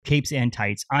Capes and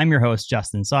Tights. I'm your host,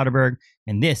 Justin Soderberg,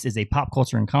 and this is a pop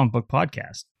culture and comic book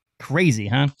podcast. Crazy,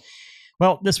 huh?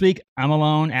 Well, this week I'm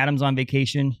alone. Adam's on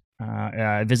vacation,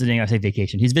 visiting. I say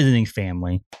vacation. He's visiting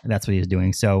family. That's what he's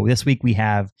doing. So this week we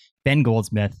have Ben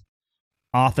Goldsmith,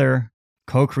 author,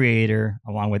 co-creator,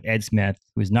 along with Ed Smith,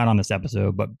 who's not on this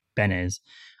episode, but Ben is,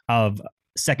 of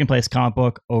Second Place comic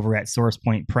book over at Source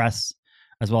Point Press,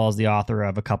 as well as the author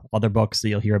of a couple other books that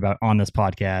you'll hear about on this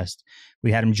podcast.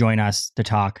 We had him join us to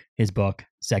talk his book,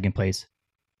 Second Place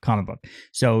comic book.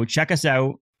 So check us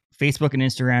out, Facebook and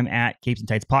Instagram at Capes and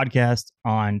Tights Podcast,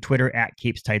 on Twitter at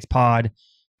Capes Tights Pod,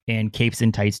 and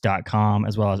capesandtights.com,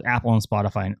 as well as Apple and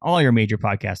Spotify and all your major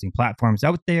podcasting platforms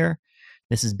out there.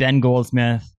 This is Ben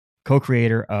Goldsmith,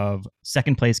 co-creator of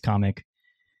Second Place Comic,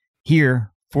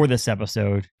 here for this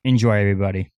episode. Enjoy,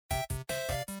 everybody.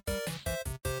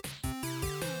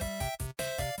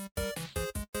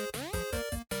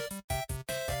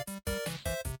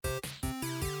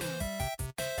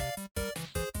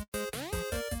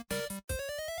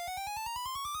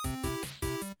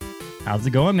 How's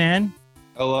it going, man?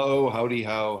 Hello, howdy,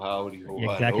 howdy.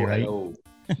 Exactly right.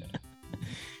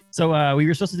 So we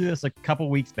were supposed to do this a couple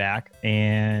weeks back,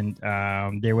 and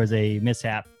there was a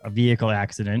mishap, a vehicle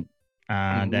accident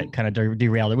that kind of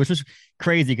derailed it, which was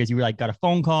crazy because you were like got a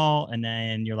phone call, and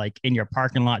then you're like in your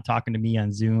parking lot talking to me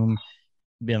on Zoom,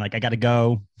 being like, "I got to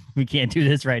go. We can't do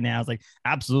this right now." I was like,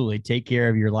 "Absolutely, take care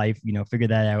of your life. Figure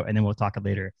that out, and then we'll talk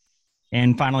later."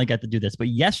 And finally got to do this. But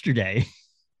yesterday,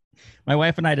 my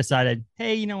wife and I decided,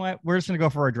 hey, you know what? We're just going to go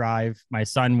for a drive. My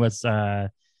son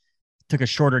took a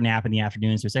shorter nap in the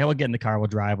afternoon. So we say, hey, we'll get in the car, we'll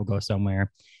drive, we'll go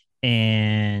somewhere.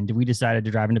 And we decided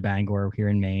to drive into Bangor here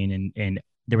in Maine. And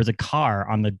there was a car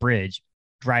on the bridge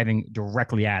driving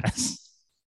directly at us.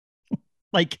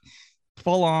 Like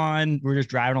full on. We're just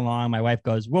driving along. My wife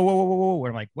goes, whoa, whoa, whoa, whoa, whoa. And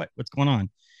I'm like, what's going on?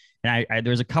 And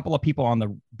there's a couple of people on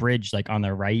the bridge, like on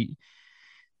the right,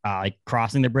 like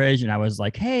crossing the bridge, and I was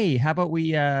like, hey, how about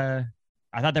we I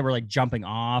thought they were like jumping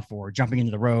off or jumping into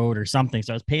the road or something,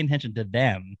 so I was paying attention to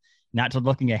them, not to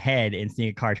looking ahead and seeing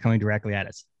a car coming directly at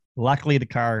us. Luckily the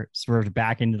car swerved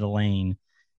back into the lane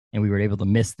and we were able to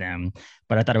miss them.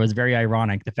 But I thought it was very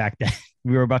ironic, the fact that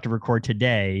we were about to record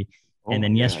today and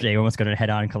then yesterday we almost got a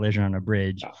head-on collision on a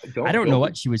bridge. I don't know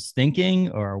what she was thinking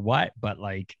or what, but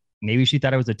like maybe she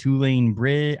thought it was a 2-lane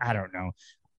bridge. I don't know.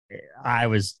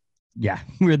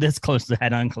 We were this close to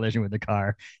head-on collision with the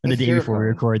car the day before we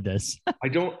record this. I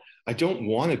don't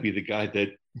want to be the guy that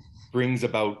brings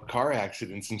about car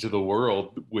accidents into the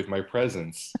world with my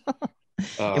presence.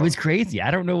 It was crazy.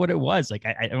 I don't know what it was. Like,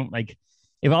 I don't like.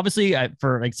 If obviously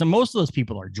for like most of those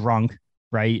people are drunk,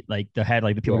 right? Like the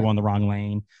people who are on the wrong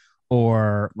lane,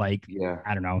 or like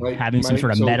I don't know, having some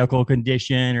sort of medical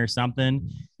condition or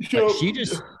something. But she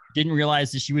just didn't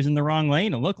realize that she was in the wrong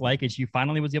lane, it looked like, and she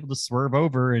finally was able to swerve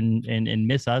over and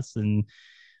miss us. And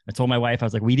I told my wife, I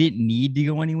was like, we didn't need to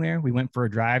go anywhere. We went for a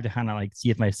drive to kind of like see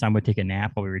if my son would take a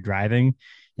nap while we were driving.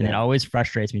 And it always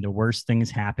frustrates me. The worst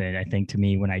things happen, I think, to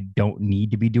me when I don't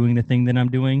need to be doing the thing that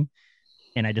I'm doing.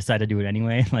 And I decide to do it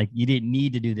anyway. Like, you didn't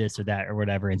need to do this or that or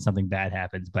whatever, and something bad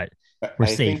happens, but we're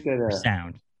safe, we're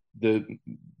sound.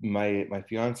 My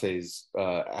fiance's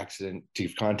accident, to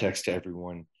give context to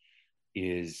everyone,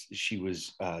 is she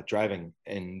was driving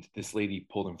and this lady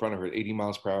pulled in front of her at 80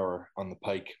 miles per hour on the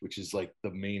Pike, which is like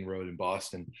the main road in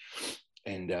Boston.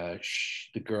 And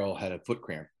the girl had a foot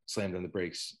cramp, slammed on the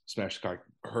brakes, smashed the car.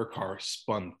 Her car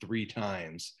spun 3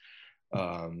 times.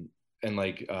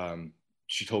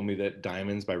 She told me that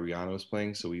Diamonds by Rihanna was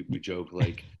playing. So we joke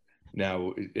like,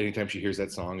 now anytime she hears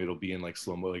that song, it'll be in like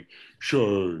slow mo, like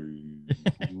shine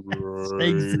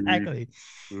exactly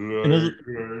like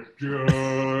a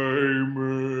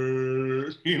diamond,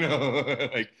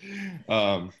 like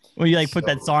when you like put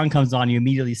that song comes on, you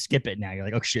immediately skip it. Now you're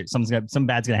like, oh shit, some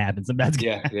bad's gonna happen.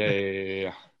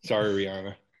 Yeah. Sorry,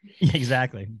 Rihanna. Yeah,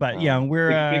 exactly. But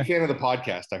we're big fan of the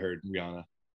podcast. I heard Rihanna.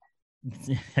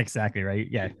 Exactly right.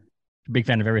 Yeah, big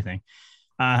fan of everything.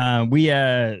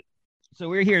 So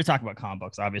we're here to talk about comic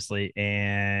books, obviously,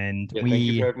 and thank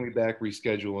you for having me back,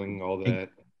 rescheduling all that.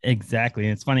 Exactly,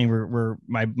 and it's funny. We're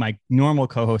my normal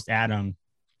co-host Adam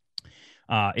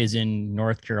is in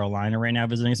North Carolina right now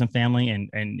visiting some family,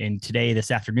 and today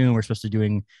this afternoon we're supposed to be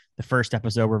doing the first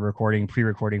episode. We're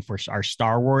pre-recording for our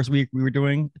Star Wars week we were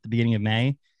doing at the beginning of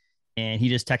May, and he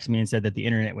just texted me and said that the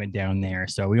internet went down there,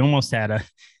 so we almost had a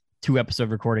 2-episode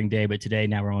recording day, but today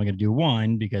now we're only going to do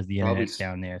 1 because the internet's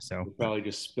down there. So we probably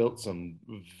just spilt some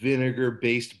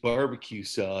vinegar-based barbecue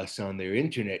sauce on their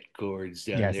internet cords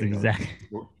down there. Yes, exactly.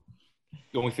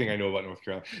 the only thing I know about North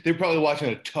Carolina. They're probably watching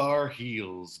a Tar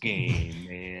Heels game,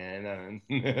 man.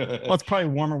 Well, it's probably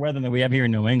warmer weather than we have here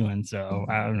in New England. So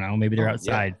I don't know. Maybe they're Oh, yeah.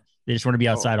 outside. They just want to be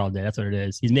Oh, outside all day. That's what it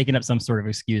is. He's making up some sort of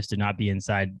excuse to not be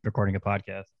inside recording a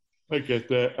podcast. I get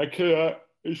that. I cannot.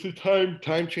 It's the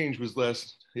time change was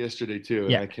less yesterday too,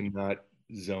 and Yeah, I cannot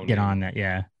zone get in. on that.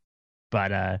 Yeah.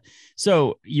 But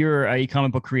so you're a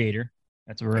comic book creator.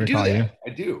 That's what we're I going to do call you. that. I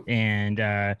do.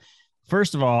 And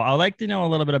first of all, I'd like to know a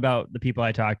little bit about the people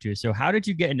I talk to. So how did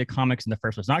you get into comics in the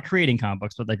first place? Not creating comic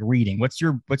books, but like reading. What's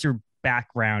your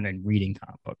background in reading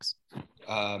comic books?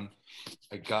 Um,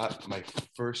 I got my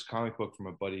first comic book from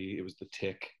a buddy. It was The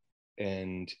Tick,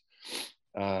 and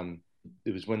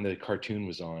it was when the cartoon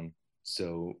was on.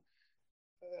 So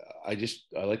I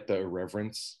like the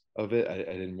irreverence of it. I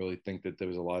didn't really think that there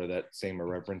was a lot of that same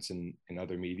irreverence in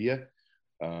other media.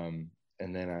 And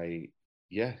then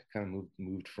kind of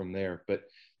moved from there. But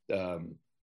um,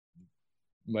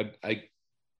 my I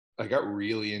got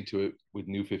really into it with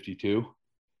New 52.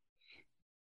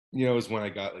 It was when I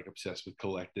got like obsessed with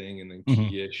collecting and then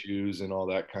key issues and all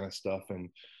that kind of stuff.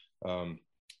 And um,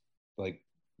 like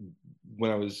when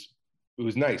it was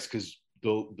nice because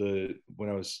the when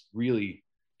I was really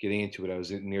getting into it, I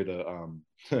was near the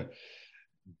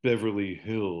Beverly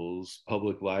Hills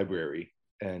Public Library,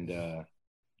 and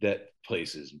that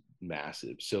place is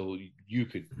massive. So you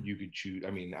could choose.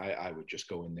 I mean, I would just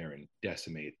go in there and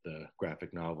decimate the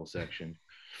graphic novel section.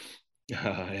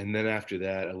 And then after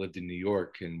that, I lived in New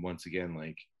York, and once again,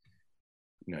 like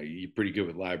you're pretty good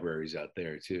with libraries out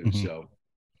there too. Mm-hmm. So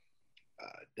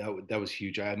that was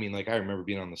huge. I mean, like I remember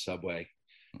being on the subway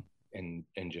and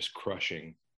just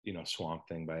crushing, Swamp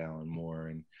Thing by Alan Moore,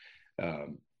 and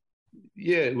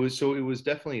yeah, it was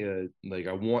definitely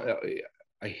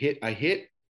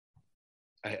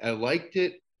I liked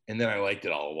it, and then I liked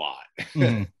it a lot.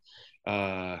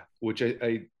 Which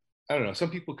I don't know.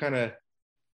 Some people kind of,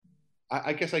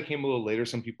 I guess I came a little later.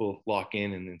 Some people lock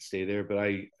in and then stay there, but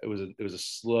it was a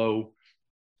slow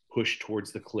push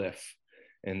towards the cliff,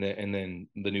 and then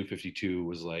the New 52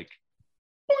 was like,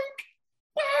 boink,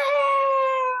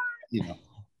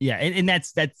 Yeah, and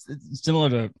that's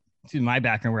similar to my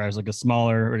background where I was like I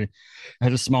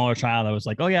had a smaller child. I was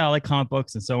like, oh yeah, I like comic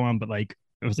books and so on, but like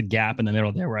it was a gap in the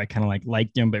middle there where I kind of like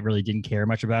liked them but really didn't care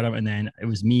much about them. And then it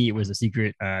was a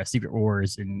Secret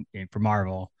Wars for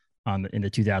Marvel in the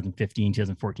 2015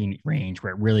 2014 range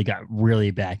where it really got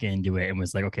really back into it and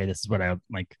was like, okay, this is what I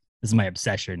like. This is my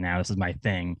obsession now. This is my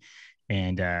thing,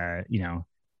 and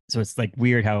so it's like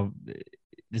weird how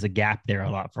there's a gap there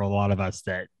for a lot of us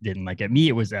that didn't like it. Me,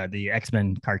 it was the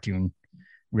X-Men cartoon.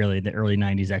 Really, the early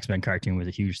 '90s X-Men cartoon was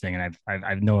a huge thing, and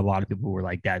I know a lot of people who were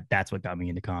like that. That's what got me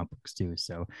into comic books too.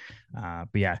 So, but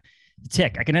yeah, the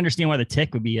Tick. I can understand why the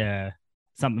Tick would be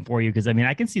something for you because I mean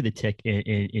I can see the Tick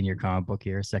in your comic book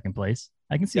here, second place.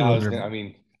 I can see a little bit. I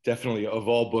mean, definitely of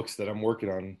all books that I'm working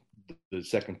on, the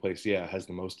second place, has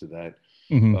the most of that.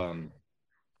 Mm-hmm.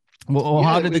 Well,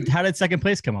 how did second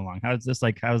place come along? How is this?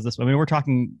 I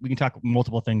mean, we can talk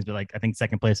multiple things, but like, I think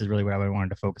second place is really what I wanted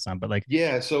to focus on. But like,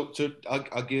 yeah, so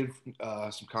I'll give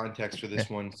some context for this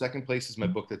one. Second place is my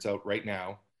book that's out right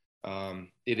now.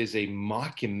 It is a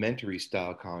mockumentary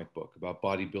style comic book about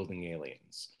bodybuilding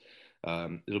aliens.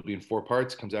 It'll be in 4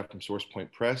 parts. Comes out from Source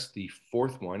Point Press. The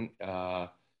fourth one,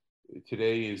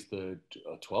 today is the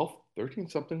 12th,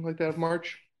 13th, something like that of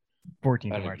March.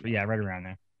 14th of March, but yeah, right around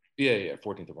there. Yeah,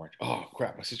 14th of March. Oh,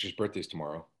 crap. My sister's birthday's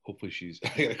tomorrow. Hopefully I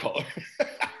got to call her.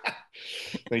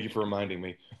 Thank you for reminding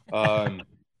me. And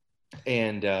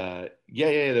that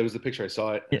was the picture. I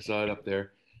saw it. I saw it up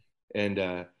there. And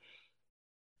nice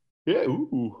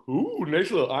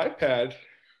little iPad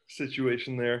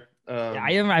situation there.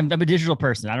 I'm a digital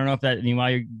person. I don't know if that, while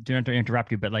you're doing to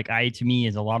interrupt you, but like to me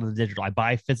is a lot of the digital. I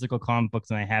buy physical comic books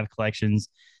and I have collections.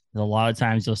 A lot of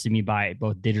times you'll see me buy it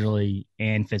both digitally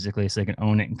and physically so I can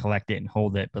own it and collect it and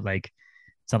hold it. But like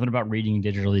something about reading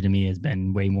digitally to me has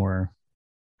been way more,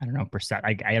 I don't know,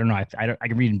 I don't know. I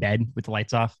can read in bed with the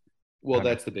lights off. Well,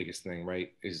 that's the biggest thing,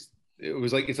 right? It's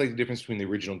like the difference between the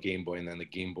original Game Boy and then the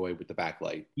Game Boy with the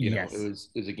backlight. It was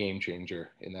a game changer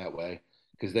in that way.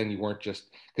 Because then you weren't because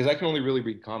I can only really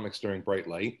read comics during bright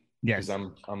light. Yes.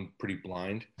 Because I'm pretty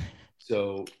blind.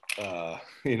 So, but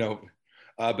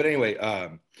anyway,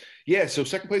 so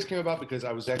second place came about because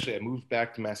I moved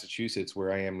back to Massachusetts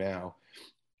where I am now,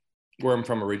 where I'm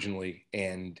from originally.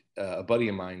 And a buddy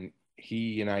of mine,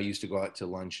 he and I used to go out to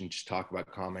lunch and just talk about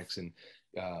comics. And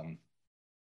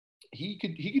he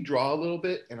could draw a little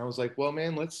bit. And I was like, well,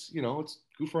 man, let's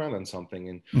goof around on something.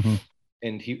 And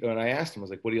and I asked him, I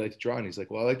was like, what do you like to draw? And he's like,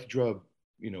 well, I like to draw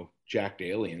jacked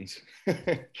aliens.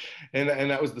 and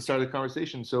that was the start of the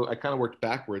conversation. So I kind of worked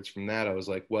backwards from that. I was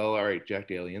like, well, all right,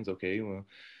 jacked aliens. Okay. Well,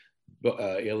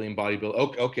 alien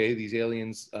bodybuilding. Okay, these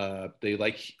aliens, they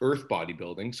like Earth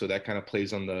bodybuilding, so that kind of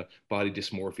plays on the body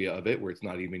dysmorphia of it, where it's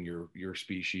not even your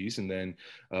species. And then,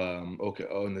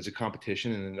 and there's a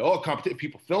competition, and then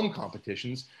people film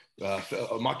competitions.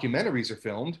 Mockumentaries are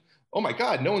filmed. Oh my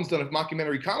God, no one's done a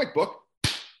mockumentary comic book.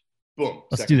 Boom.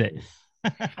 Let's do that.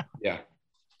 Yeah,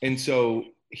 and so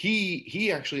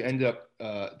he actually ended up,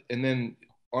 and then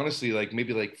honestly, like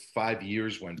maybe like 5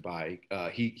 years went by.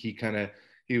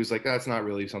 He was like, that's not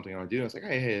really something I want to do. I was like,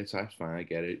 hey, it's fine. I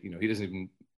get it. He doesn't even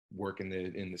work in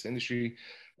this industry.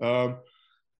 And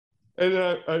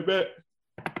I bet,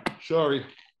 sorry.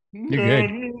 You're good.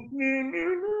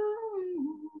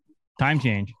 Time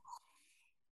change.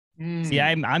 See,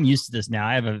 I'm used to this now.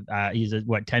 I have he's a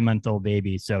 10-month-old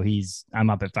baby. So I'm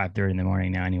up at 5:30 in the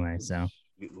morning now anyway. So.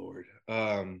 Sweet Lord.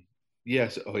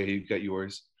 Yes. Oh yeah, you've got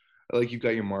yours. You've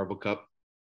got your marble cup.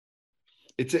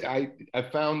 I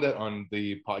found that on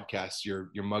the podcast, your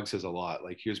mug says a lot.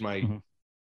 Like, here's my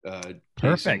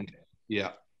perfect.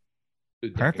 Yeah.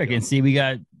 Perfect. And see, we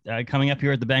got coming up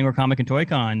here at the Bangor Comic and Toy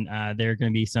Con, there are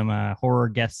going to be some horror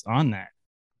guests on that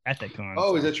at that con.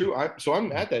 Oh, so. Is that true?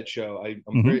 I'm at that show.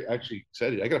 I'm very actually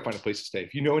excited. I got to find a place to stay.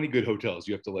 If you know any good hotels,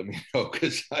 you have to let me know,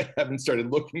 because I haven't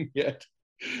started looking yet.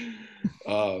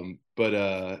 I'll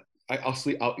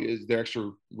sleep. Is there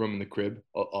extra room in the crib?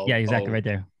 Yeah, exactly, right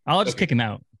there. I'll just kick him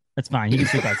out. That's fine. He can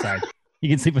sleep outside. He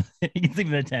can sleep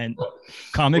in the tent.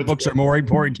 Comic books are more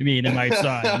important to me than my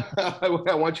son. I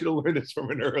want you to learn this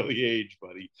from an early age,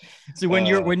 buddy. So when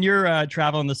you're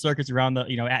traveling the circuits around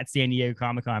at San Diego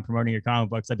Comic-Con promoting your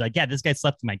comic books, I'd be like, yeah, this guy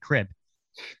slept in my crib.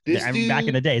 Back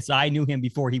in the day, so I knew him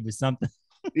before he was something.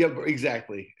 Yeah,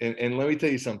 exactly. And let me tell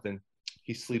you something.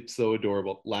 He sleeps so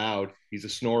adorable, loud. He's a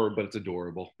snorer, but it's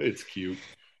adorable. It's cute.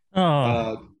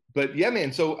 Oh, but yeah,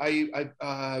 man. So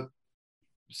I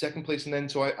second place, and then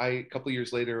so I a couple of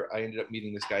years later, I ended up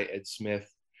meeting this guy Ed Smith,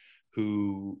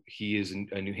 who he is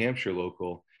a New Hampshire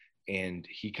local, and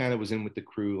he kind of was in with the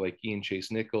crew, like Ian Chase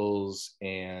Nichols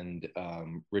and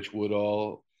Rich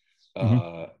Woodall,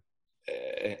 and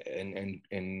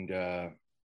I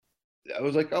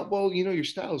was like, oh well, your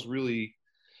style is really,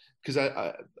 because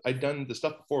I'd done the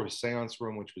stuff before with Seance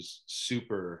Room, which was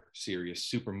super serious,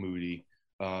 super moody.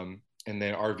 And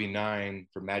then RV9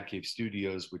 for Mad Cave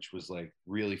Studios, which was like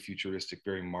really futuristic,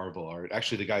 very Marvel art.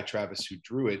 Actually, the guy Travis who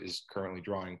drew it is currently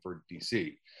drawing for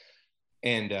DC.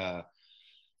 And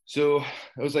so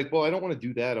I was like, well, I don't want to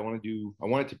do that. I want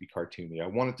it to be cartoony. I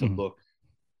want it to look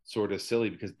sort of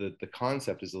silly, because the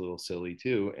concept is a little silly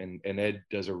too. And Ed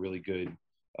does a really good,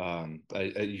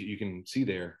 you can see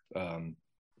there,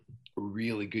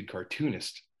 really good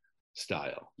cartoonist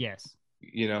style. Yes.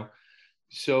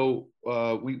 So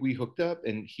we hooked up,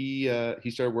 and he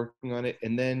started working on it,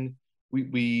 and then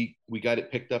we got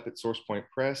it picked up at Source Point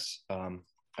Press. I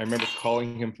remember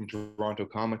calling him from Toronto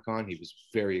Comic Con. He was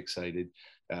very excited,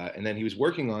 and then he was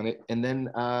working on it, and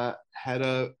then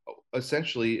had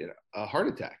essentially a heart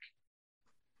attack,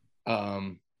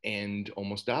 and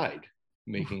almost died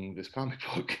making this comic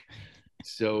book.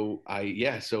 So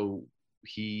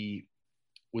he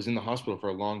was in the hospital for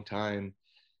a long time,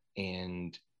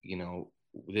 and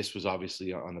this was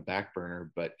obviously on the back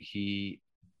burner, but he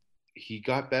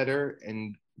got better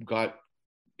and got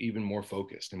even more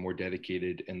focused and more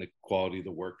dedicated, and the quality of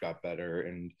the work got better,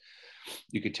 and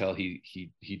you could tell he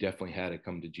definitely had a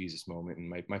come to Jesus moment. And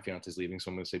my fiance's leaving,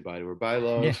 so I'm going to say bye to her. Bye,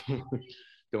 love. Yeah.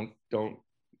 don't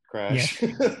crash.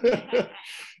 Yeah.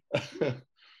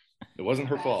 It wasn't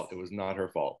her fault. It was not her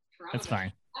fault. That's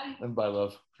fine. And bye,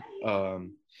 love.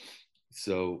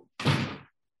 So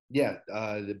yeah,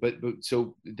 but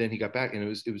so then he got back,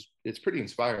 and it's pretty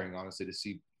inspiring, honestly, to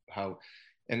see how,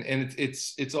 and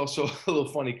it's also a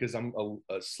little funny, because I'm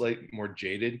a slight more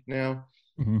jaded now,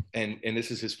 and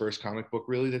this is his first comic book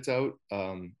really that's out,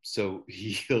 so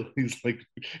he's like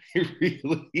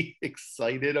really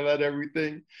excited about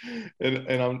everything,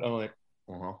 and I'm like,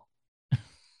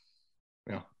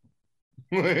 yeah.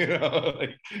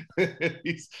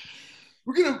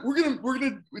 We're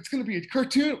gonna it's gonna be a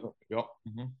cartoon. Yeah.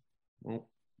 Well,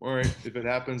 all right, if it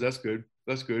happens, that's good,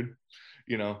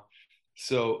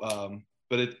 so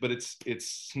but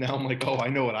it's now I'm like, oh, I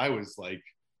know what I was like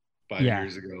 5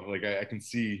 years ago. Like I can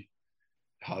see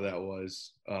how that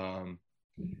was, and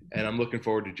I'm looking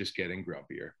forward to just getting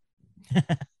grumpier.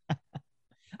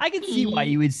 I can see why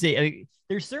you would say,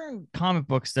 there's certain comic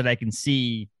books that I can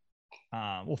see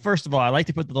Well, first of all, I like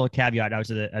to put the little caveat out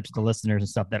to the listeners and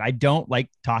stuff that I don't like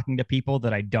talking to people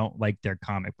that I don't like their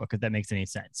comic book, if that makes any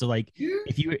sense. So, like, Yeah.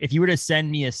 if you were to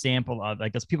send me a sample of,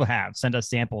 like, as people have sent us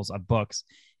samples of books,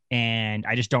 and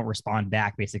I just don't respond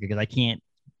back basically because I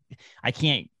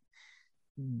can't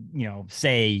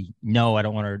say no, I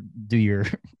don't want to do your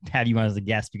have you on as a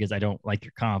guest because I don't like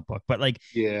your comic book. But like,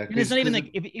 Yeah, and it's not even like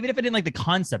even if I didn't like the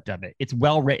concept of it, it's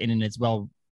well written and it's well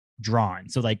drawn.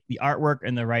 So like the artwork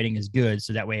and the writing is good.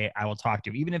 So that way I will talk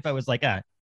to you. Even if I was like,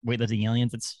 weightlifting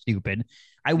aliens, that's stupid.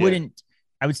 I wouldn't.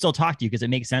 I would still talk to you because it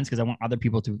makes sense because I want other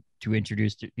people to be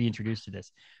introduced to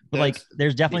this. But like,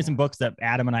 there's definitely some books that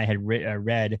Adam and I had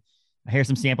read. Here's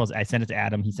some samples. I sent it to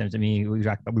Adam. He sent it to me. We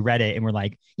read it and we're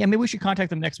like, yeah, maybe we should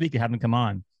contact them next week to have them come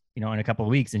on, in a couple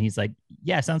of weeks. And he's like,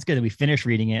 yeah, sounds good. And we finished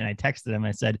reading it. And I texted him. And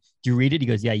I said, do you read it? He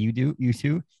goes, yeah, you do. You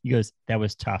too. He goes, that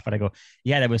was tough. And I go,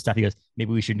 yeah, that was tough. He goes,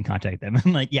 maybe we shouldn't contact them.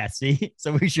 I'm like, yeah, see,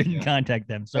 so we shouldn't contact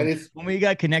them. So when we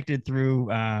got connected through,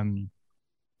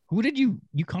 who did you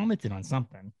commented on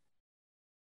something?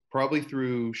 Probably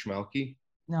through Schmalky.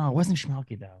 No, it wasn't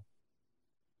Schmalky though.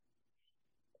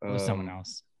 It was someone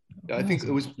else. I think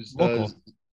it was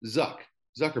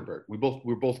Zuckerberg. We're both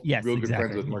real good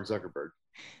friends with Mark Zuckerberg.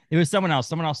 It was someone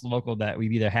else local that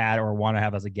we've either had or want to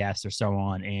have as a guest or so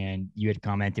on. And you had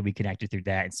commented, we connected through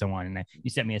that and so on. And you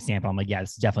sent me a sample. I'm like, yeah,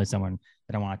 this is definitely someone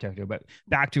that I want to talk to. But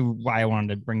back to why I wanted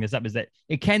to bring this up is that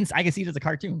I can see it as a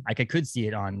cartoon. Like I could see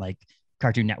it on like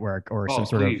Cartoon Network or some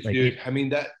sort of like, dude. I mean,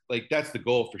 that's the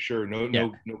goal for sure.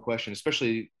 No question.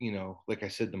 Especially, like I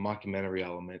said, the mockumentary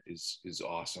element is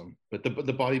awesome. But the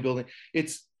bodybuilding, I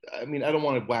don't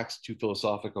want to wax too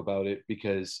philosophical about it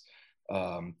because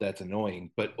that's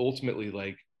annoying. But ultimately,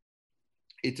 like,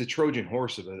 it's a Trojan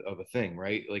horse of a thing,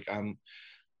 right? Like I'm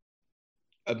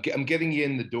getting you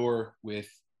in the door with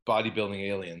bodybuilding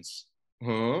aliens,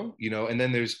 huh? And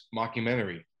then there's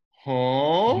mockumentary, huh?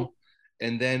 Mm-hmm.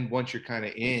 And then once you're kind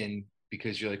of in,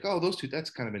 because you're like, oh, those two,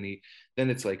 that's kind of a neat. Then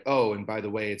it's like, oh, and by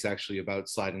the way, it's actually about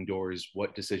sliding doors.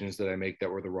 What decisions did I make that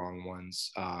were the wrong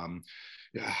ones? How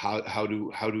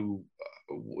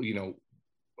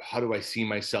do I see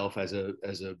myself as a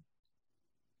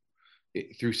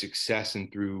through success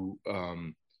and through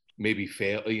maybe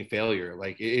failure?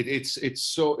 Like it's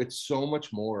so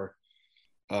much more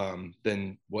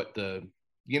than what the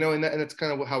and that's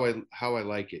kind of how I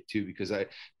like it too, because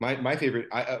my favorite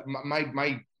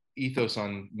my ethos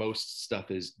on most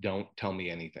stuff is don't tell me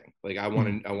anything. Like I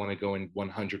want to go in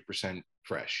 100%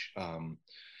 fresh,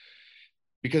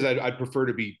 because I'd prefer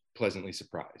to be pleasantly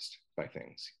surprised by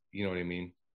things. You know what I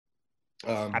mean?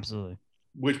 Absolutely.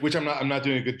 Which I'm not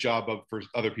doing a good job of for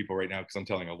other people right now because I'm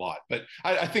telling a lot. But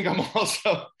I think I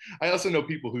also know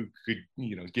people who could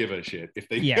give a shit if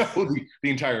they know the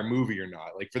entire movie or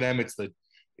not. Like for them, it's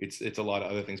a lot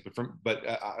of other things. But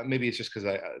maybe it's just because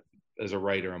I as a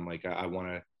writer I'm like I want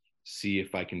to see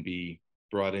if I can be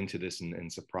brought into this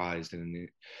and surprised and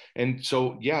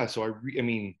so I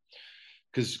mean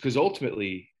because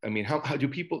ultimately I mean how do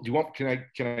people do you want can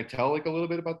I tell like a little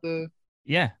bit about the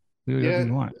whatever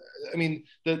you want. I mean,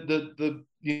 so the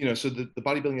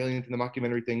bodybuilding aliens and the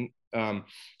mockumentary thing,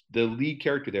 the lead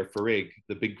character there, Farig,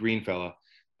 the big green fella,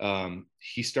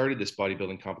 he started this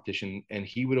bodybuilding competition and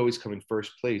he would always come in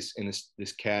first place, and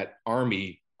this cat,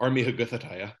 Army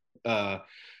Haguthataya,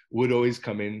 would always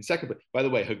come in second place. By the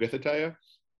way, Haguthataya,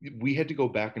 we had to go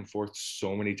back and forth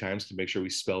so many times to make sure we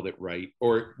spelled it right,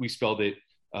 or we spelled it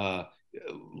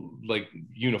like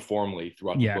uniformly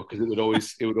throughout the book, because it would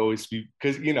always be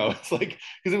because it's like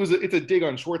because it's a dig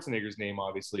on Schwarzenegger's name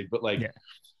obviously, but like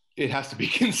it has to be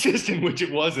consistent, which it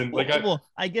wasn't.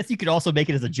 I guess you could also make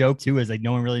it as a joke too, as like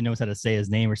no one really knows how to say his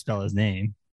name or spell his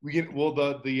name. The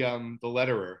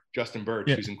letterer Justin Birch,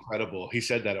 who's incredible, he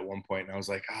said that at one point and I was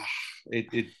like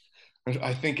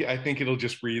I think it'll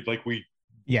just read like we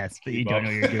but you don't know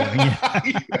what you're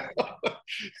doing.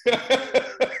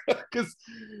 Because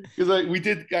we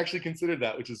did actually consider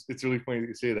that, which is it's really funny that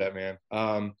you say that, man.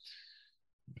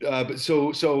 But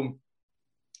so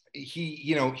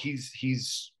he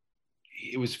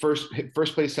it was first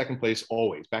place, second place,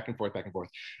 always back and forth,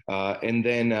 and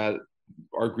then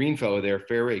our green fellow there,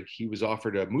 Farig, he was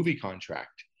offered a movie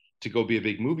contract to go be a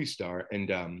big movie star, and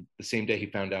the same day he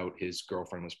found out his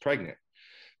girlfriend was pregnant.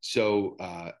 So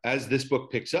as this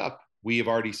book picks up, we have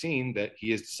already seen that he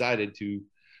has decided to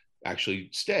actually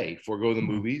forego the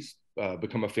movies,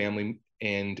 become a family,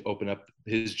 and open up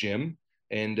his gym.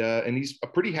 And he's a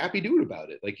pretty happy dude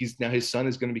about it. Like his son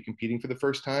is going to be competing for the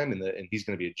first time, and he's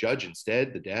going to be a judge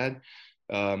instead, the dad,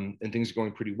 and things are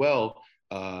going pretty well.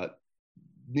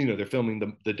 They're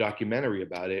filming the documentary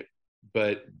about it,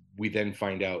 but we then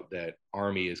find out that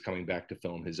Army is coming back to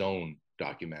film his own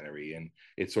documentary, and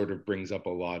it sort of brings up a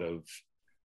lot of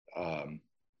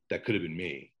that could have been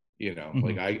me, you know,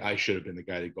 like I should have been the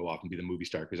guy to go off and be the movie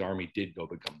star, because Army did go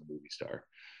become the movie star.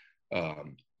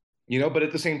 You know, but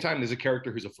at the same time, there's a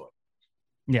character who's a foot.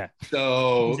 Yeah.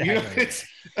 So exactly. you know, it's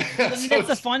that's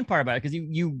the fun part about it, because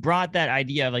you brought that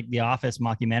idea of like the Office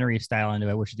mockumentary style into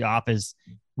it, which the Office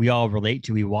we all relate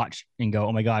to. We watch and go,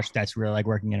 oh my gosh, that's really like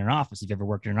working in an office. If you've ever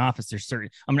worked in an office, there's certain,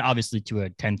 I mean, obviously to a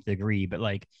 10th degree, but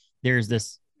like there's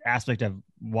this aspect of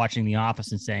watching The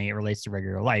Office and saying it relates to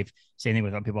regular life. Same thing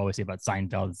with what people always say about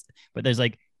Seinfeld. But there's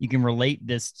like, you can relate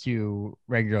this to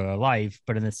regular life,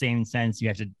 but in the same sense, you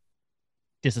have to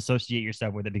disassociate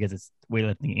yourself with it because it's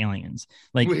weightlifting aliens.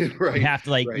 Like right, you have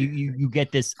to like, you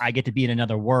get this, I get to be in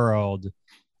another world,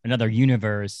 another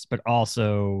universe, but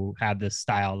also have this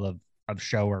style of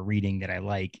show or reading that I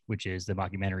like, which is the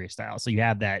mockumentary style. So you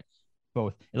have that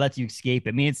both. It lets you escape.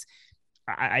 I mean, it's,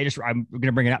 I'm going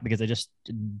to bring it up because I just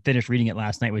finished reading it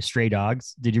last night with Stray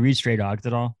Dogs. Did you read Stray Dogs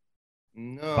at all?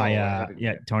 No. By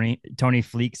Tony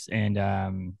Fleeks, and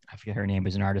I forget her name,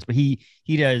 is an artist, but he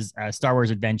does Star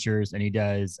Wars Adventures, and he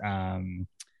does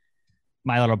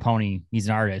My Little Pony. He's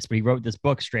an artist, but he wrote this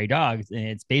book, Stray Dogs, and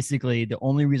it's basically the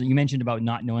only reason you mentioned about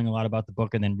not knowing a lot about the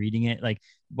book and then reading it. Like,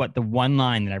 what the one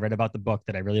line that I read about the book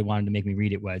that I really wanted to make me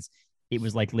read it was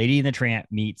like Lady and the Tramp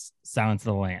meets Silence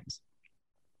of the Lambs.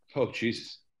 Oh,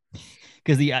 Jesus.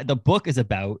 Because the book is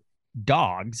about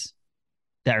dogs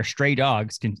that are stray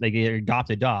dogs, like they're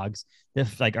adopted dogs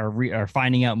that like are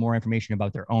finding out more information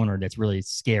about their owner. That's really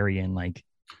scary, and like,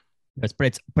 but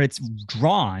it's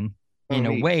drawn in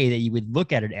a way that you would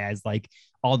look at it as like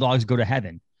all dogs go to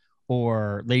heaven,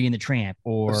 or Lady and the Tramp,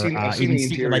 or I've seen even the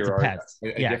Secret Life of Pets. I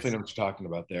definitely know what you're talking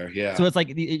about there. Yeah. So it's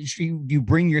like you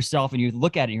bring yourself and you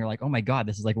look at it and you're like, oh my God,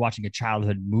 this is like watching a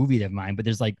childhood movie of mine, but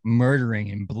there's like murdering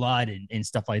and blood and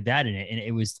stuff like that in it. And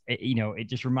it was, it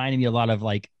just reminded me a lot of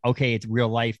like, okay, it's real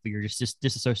life, but you're just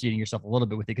disassociating yourself a little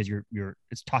bit with it because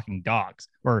it's talking dogs,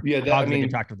 or dogs that can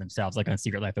talk to themselves, like on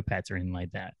Secret Life of Pets or anything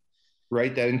like that.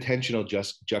 Right. That intentional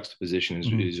juxtaposition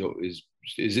is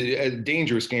a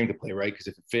dangerous game to play, right? Because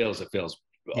if it fails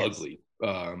ugly.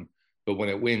 But when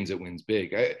it wins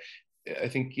big. I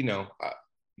think,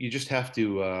 you just have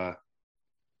to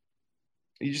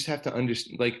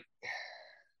understand, like,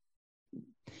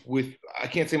 I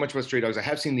can't say much about Stray Dogs. I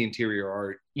have seen the interior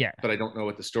art, but I don't know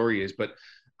what the story is. But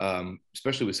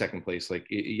especially with Second Place, like,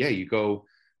 you go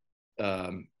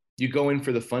in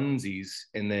for the funsies,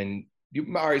 and then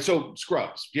all right. So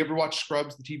Scrubs. Do you ever watch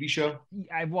Scrubs, the TV show?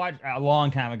 I've watched a long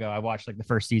time ago. I watched like the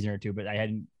first season or two, but I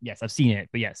hadn't. Yes, I've seen it.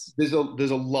 But yes, there's a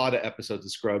lot of episodes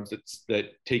of Scrubs that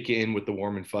take you in with the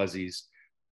warm and fuzzies,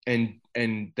 and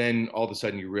then all of a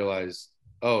sudden you realize,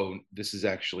 oh, this is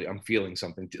actually, I'm feeling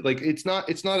something. Like it's not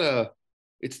a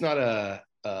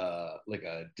like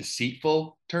a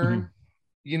deceitful turn.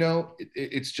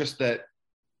 It's just that.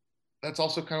 That's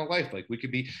also kind of life. Like, we could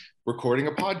be recording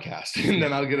a podcast and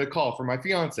then I'll get a call from my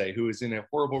fiance who is in a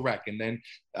horrible wreck. And then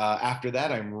after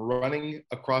that, I'm running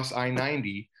across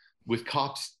I-90 with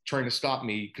cops trying to stop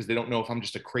me because they don't know if I'm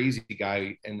just a crazy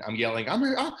guy. And I'm yelling, I'm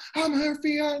her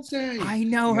fiance. I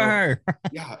know her.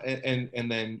 Yeah. And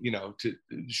then,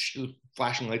 to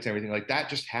flashing lights and everything like that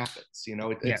just happens,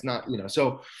 it's not,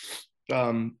 so,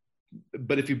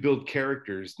 but if you build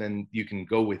characters, then you can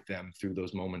go with them through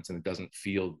those moments and it doesn't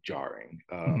feel jarring,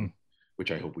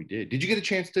 which I hope we did. Did you get a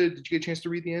chance to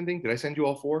read the ending? Did I send you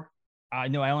all 4?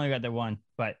 No, I only got the one,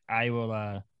 but I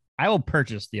will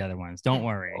purchase the other ones. Don't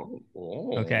worry.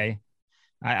 Oh. Okay.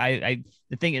 The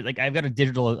thing is, like, I've got a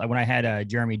digital, when I had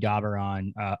Jeremy Dauber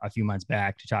on a few months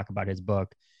back to talk about his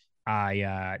book,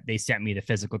 they sent me the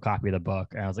physical copy of the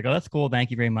book, and I was like, oh, that's cool,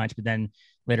 thank you very much. But then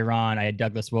later on, I had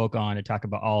Douglas Woke on to talk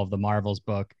about all of the Marvels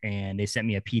book, and they sent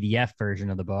me a PDF version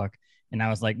of the book, and I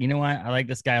was like, you know what, I like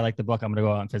this guy, I like the book, I'm gonna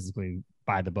go out and physically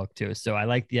buy the book too. So I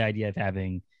like the idea of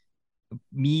having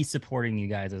me supporting you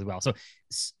guys as well. So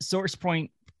Source Point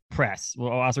Press,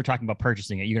 well, as we're talking about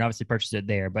purchasing it, you can obviously purchase it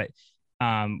there, but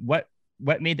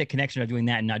what made the connection of doing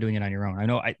that and not doing it on your own? I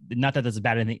know, not that there's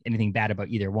anything bad about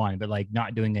either one, but like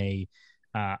not doing a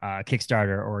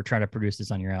Kickstarter or trying to produce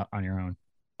this on your own.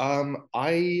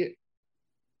 I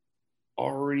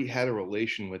already had a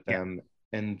relation with them,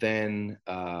 and then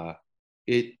the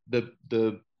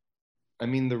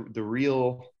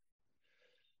real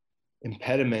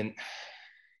impediment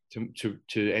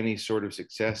to any sort of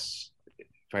success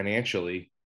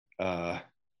financially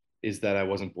is that I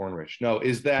wasn't born rich. No,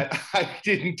 is that I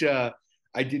didn't.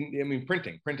 I mean,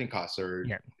 printing costs are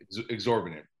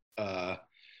exorbitant.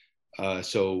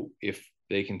 So if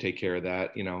they can take care of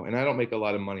that, you know, and I don't make a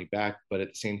lot of money back, but at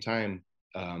the same time,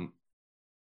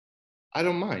 I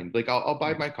don't mind. Like I'll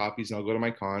buy my copies and I'll go to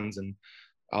my cons and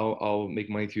I'll make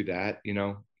money through that, you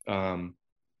know. And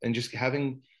just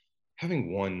having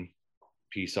one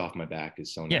piece off my back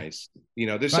is so nice. You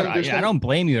know, I don't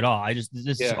blame you at all. I just,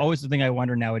 this is Yeah. always the thing I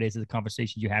wonder nowadays, is the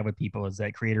conversations you have with people is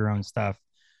that creator owned stuff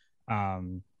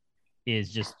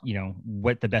is just, you know,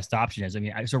 what the best option is. I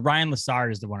mean, so Ryan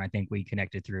Lassard is the one I think we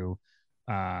connected through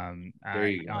on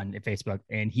Facebook,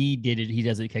 and he did it. He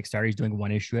does it Kickstarter. He's doing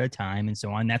one issue at a time and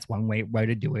so on. That's one way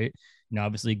to do it. You know,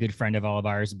 obviously a good friend of all of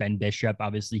ours, Ben Bishop,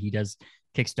 obviously he does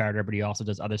Kickstarter, but he also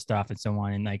does other stuff and so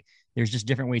on. And like, there's just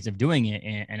different ways of doing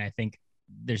it. And I think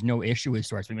there's no issue with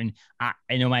source. I mean, I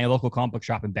know my local comic book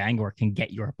shop in Bangor can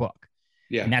get your book.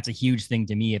 Yeah. And that's a huge thing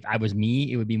to me. If I was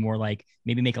me, it would be more like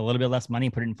maybe make a little bit less money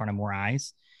and put it in front of more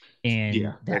eyes. And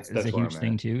yeah, that's a huge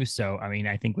thing too. So, I mean,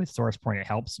 I think with Source Point, it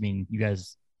helps. I mean, you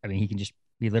guys, I mean,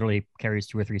 he literally carries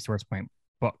 2 or 3 Source Point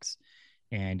books.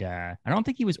 And I don't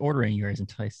think he was ordering yours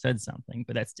until I said something,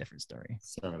 but that's a different story.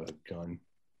 Son of a gun.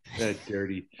 That's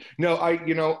dirty. No,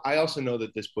 I also know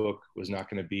that this book was not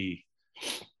going to be,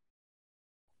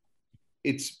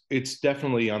 it's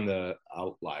definitely on the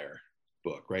outlier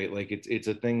book, right? Like it's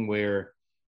a thing where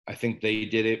I think they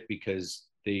did it because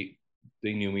they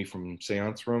knew me from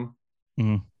Seance Room,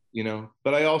 you know.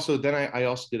 But I also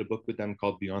did a book with them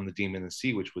called Beyond the Demon and the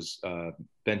Sea, which was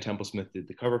Ben Templesmith did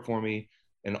the cover for me,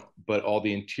 but all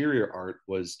the interior art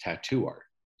was tattoo art,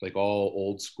 like all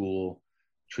old school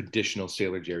traditional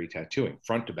Sailor Jerry tattooing,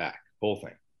 front to back, whole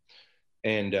thing.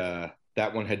 And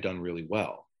that one had done really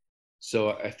well.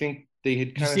 So I think they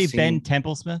had kind of seen Ben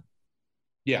Templesmith.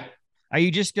 Yeah. Are you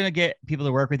just gonna get people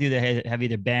to work with you that have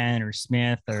either Ben or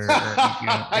Smith or you know,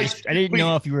 I didn't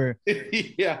know if you were.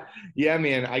 yeah,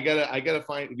 man. I gotta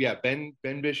find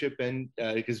Ben Bishop,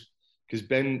 because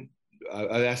Ben.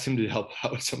 I asked him to help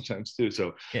out sometimes too.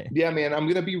 So yeah, man, I'm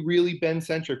gonna be really Ben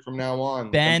centric from now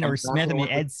on. Ben or Smith. I mean,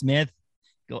 Ed Smith.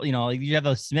 You know, you have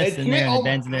those Smiths in there and the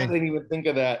Bens in there. I didn't even think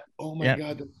of that. Oh my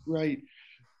God, that's right.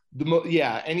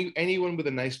 Anyone with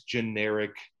a nice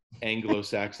generic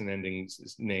Anglo-Saxon ending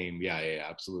name. Yeah,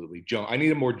 absolutely. I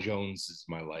need a more Jones is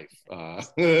my life. That's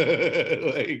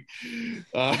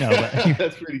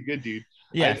pretty good, dude.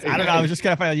 Yes, I don't know. I was just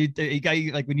kind of funny. You got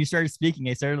like when you started speaking,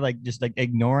 I started like just like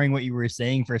ignoring what you were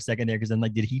saying for a second there, because I'm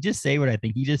like, did he just say what I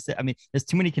think he just said? I mean, there's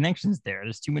too many connections there.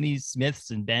 There's too many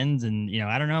Smiths and Bens, and you know,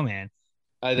 I don't know, man.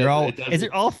 Is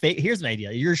it all fake? Here's an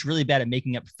idea. You're just really bad at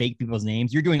making up fake people's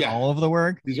names. You're doing all of the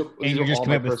work. These are just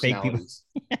coming up with fake people.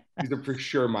 These are for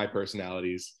sure my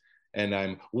personalities. And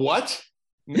I'm what?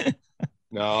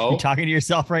 No. You talking to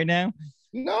yourself right now?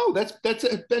 No, that's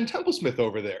Ben Templesmith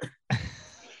over there.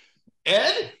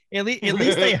 Ed? At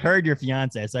least I heard your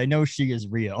fiance, so I know she is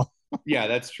real. Yeah,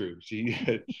 that's true.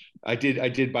 I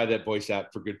did buy that voice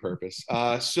app for good purpose.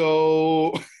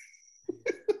 So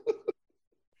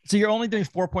you're only doing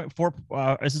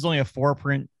 4.4. This is only a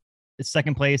 4-print. The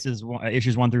second place is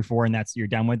issues 1 through 4, and you're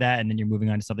done with that, and then you're moving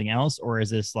on to something else, or is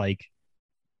this like?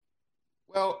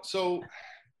 Well, so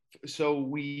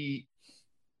we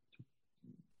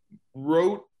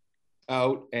wrote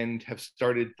out and have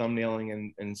started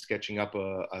thumbnailing and sketching up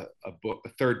a book, a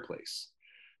third place.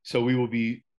 So we will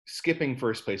be skipping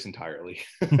first place entirely.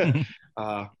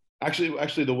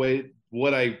 Actually, the way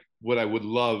what I would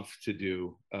love to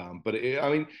do, but I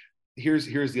mean, here's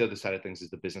the other side of things, is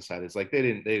the business side. It's like they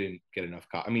didn't get enough.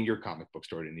 I mean, your comic book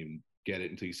store didn't even get it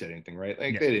until you said anything, right?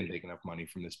 Like they didn't make enough money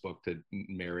from this book to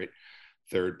merit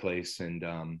third place, and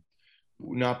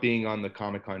not being on the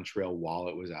Comic-Con trail while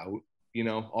it was out, you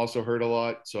know, also hurt a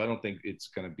lot. So I don't think it's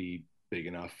going to be big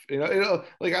enough. You know,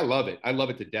 like I love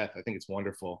it to death. I think it's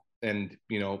wonderful, and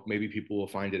you know, maybe people will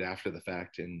find it after the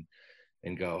fact and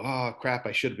go, oh crap,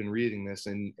 I should have been reading this,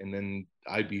 and then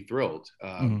I'd be thrilled.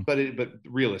 But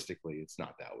realistically, it's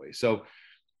not that way. So,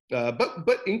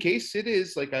 but in case it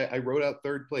is, like I wrote out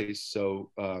third place,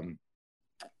 so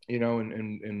you know,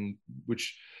 and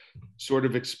which sort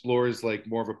of explores like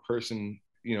more of a person.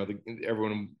 You know,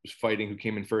 everyone was fighting who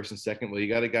came in first and second. Well, you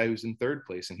got a guy who's in third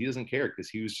place, and he doesn't care because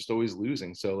he was just always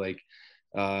losing. So like,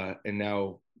 and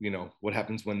now you know what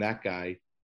happens when that guy,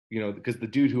 you know, because the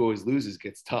dude who always loses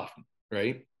gets tough.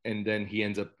 Right. And then he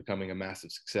ends up becoming a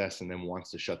massive success and then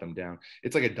wants to shut them down.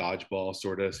 It's like a dodgeball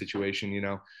sort of situation, you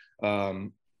know?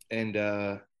 And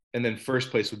then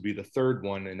first place would be the third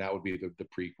one, and that would be the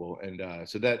prequel. And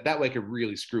so that way could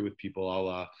really screw with people, a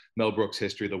la Mel Brooks'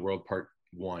 History of the World Part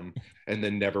 1, and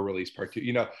then never release Part 2.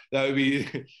 You know, that would be.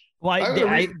 Well,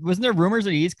 wasn't there rumors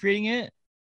that he's creating it?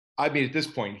 I mean, at this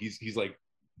point, he's like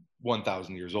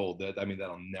 1,000 years old. I mean,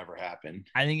 that'll never happen.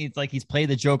 I think it's like he's played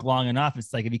the joke long enough.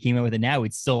 It's like if he came out with it now,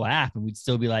 we'd still laugh and we'd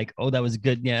still be like, "Oh, that was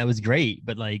good. Yeah, that was great."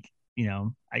 But like,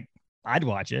 I'd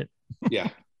watch it. Yeah.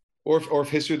 Or if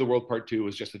History of the World Part 2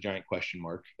 was just a giant question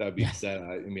mark, that'd be Yes. that.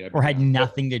 I mean, Or had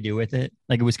nothing to do with it.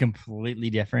 Like it was completely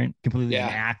different, completely Yeah.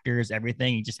 different actors,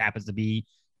 everything. He just happens to be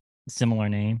a similar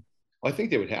name. I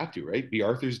think they would have to, right? B.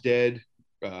 Arthur's dead.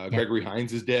 Gregory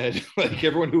Hines is dead. Like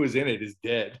everyone who was in it is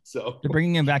dead. So they're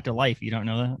bringing him back to life. You don't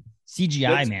know that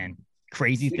CGI, man,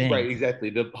 crazy thing. Right,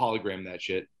 exactly. The hologram, that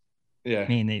shit. Yeah. I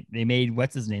mean, they made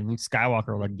what's his name, Luke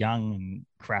Skywalker, look young and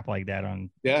crap like that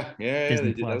on. Yeah,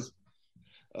 Disney they Plus. Did.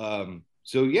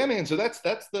 So yeah, man. So that's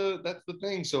the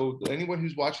thing. So anyone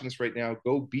who's watching this right now,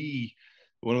 go be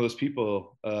one of those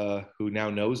people who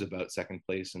now knows about second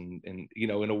place, and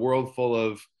in a world full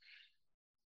of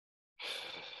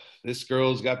this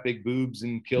girl's got big boobs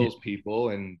and kills people,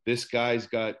 and this guy's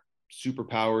got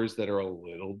superpowers that are a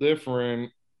little different.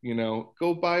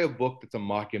 Go buy a book that's a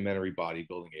mockumentary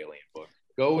bodybuilding alien book.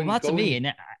 Lots of me.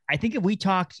 And I think if we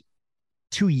talked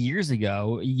 2 years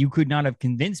ago, you could not have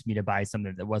convinced me to buy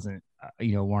something that wasn't,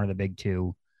 one of the big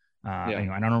two.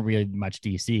 I don't read much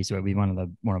DC, so it'd be one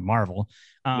of Marvel.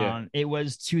 It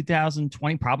was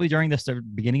 2020, probably during the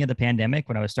beginning of the pandemic,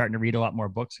 when I was starting to read a lot more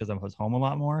books because I was home a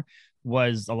lot more.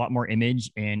 Was a lot more Image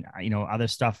and other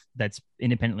stuff that's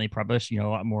independently published. A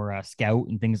lot more Scout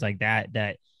and things like that.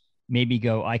 That maybe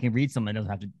go, I can read something that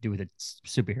doesn't have to do with a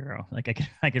superhero. Like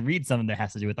I could read something that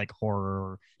has to do with like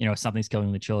horror, or something's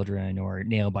killing the children, or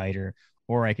nail biter,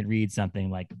 or I could read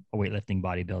something like a weightlifting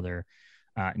bodybuilder.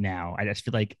 Now I just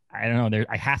feel like I don't know.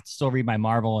 I have to still read my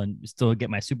Marvel and still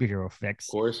get my superhero fix.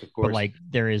 Of course. But like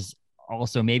there is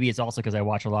also, maybe it's also because I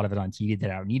watch a lot of it on TV that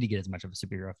I don't need to get as much of a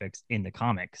superhero fix in the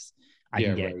comics. I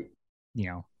can get,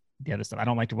 the other stuff. I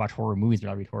don't like to watch horror movies, but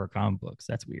I'll read horror comic books.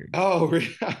 That's weird. Oh, really?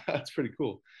 That's pretty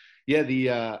cool. Yeah. And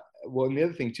the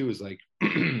other thing too is like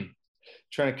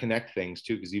trying to connect things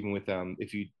too, because even with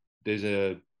there's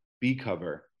a B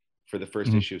cover for the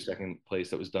first issue of Second Place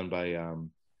that was done by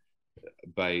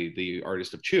the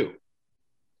artist of Chew.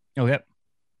 Oh, yep.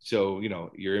 So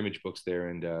your Image books there,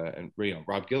 and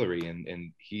Rob Guillory,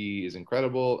 and he is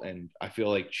incredible, and I feel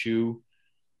like Chew,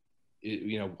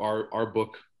 our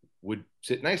book would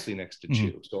sit nicely next to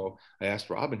Chew. So I asked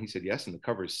Rob, and he said yes, and the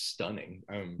cover is stunning.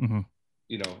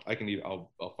 I can even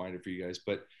I'll find it for you guys,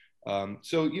 but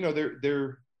so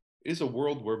there is a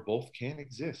world where both can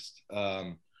exist.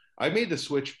 I made the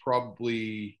switch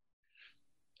probably,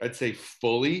 I'd say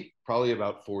fully, probably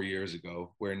about 4 years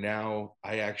ago, where now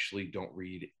I actually don't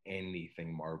read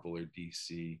anything Marvel or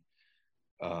DC,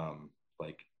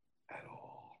 like at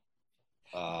all.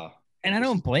 And I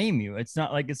don't blame you. It's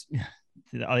not like it's.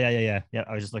 Oh yeah.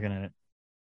 I was just looking at it.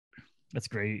 That's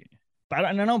great, but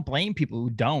I don't blame people who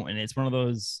don't. And it's one of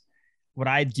those. What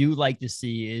I do like to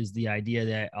see is the idea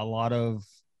that a lot of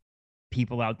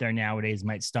people out there nowadays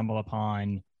might stumble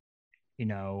upon,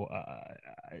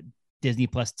 Disney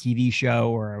Plus TV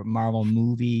show or a Marvel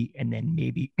movie, and then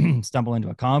maybe stumble into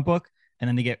a comic book, and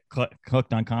then they get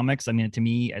hooked on comics. I mean, to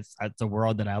me, it's a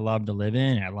world that I love to live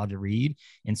in and I love to read.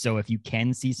 And so if you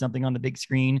can see something on the big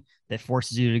screen that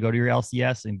forces you to go to your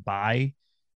LCS and buy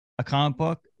a comic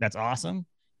book, that's awesome.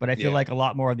 But I feel like a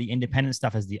lot more of the independent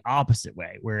stuff is the opposite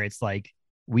way, where it's like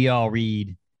we all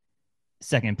read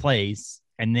Second Place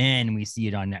and then we see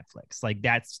it on Netflix. Like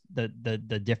that's the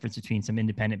difference between some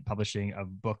independent publishing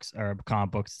of books or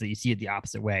comic books, that you see it the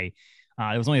opposite way.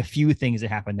 There was only a few things that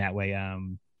happened that way.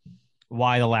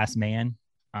 Y: The Last Man,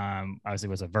 obviously it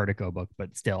was a Vertigo book,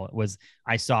 but still it was.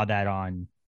 I saw that on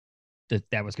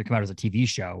that was going to come out as a TV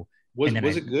show. Was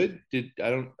it good?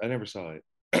 I never saw it.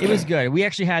 It was good. We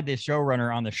actually had this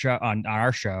showrunner on the show on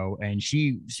our show, and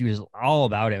she was all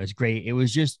about it. It was great. It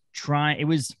was just it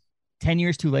was 10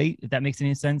 years too late, if that makes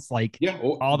any sense. Like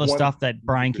all the stuff that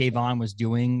Brian K. Vaughan was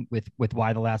doing with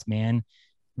Y: The Last Man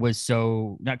was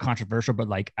so not controversial, but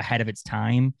like ahead of its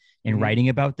time in writing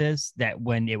about this, that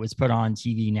when it was put on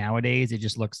TV nowadays, it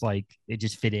just looks like it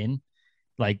just fit in.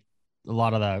 Like a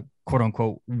lot of the quote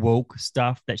unquote woke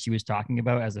stuff that she was talking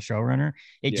about as a showrunner,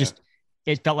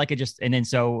 it felt like it just, and then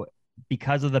so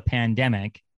because of the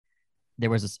pandemic, there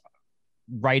was this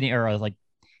writing, or like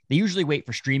they usually wait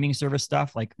for streaming service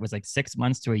stuff, like was like 6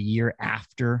 months to a year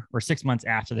after, or 6 months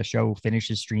after the show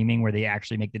finishes streaming, where they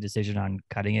actually make the decision on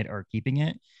cutting it or keeping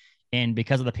it. And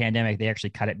because of the pandemic, they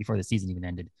actually cut it before the season even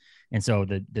ended. And so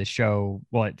the show,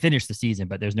 well, it finished the season,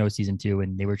 but there's no season 2,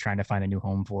 and they were trying to find a new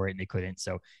home for it and they couldn't.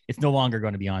 So it's no longer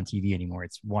going to be on TV anymore.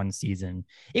 It's one season.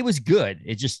 It was good.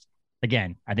 It just,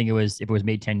 again, I think it was, if it was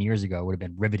made 10 years ago, it would have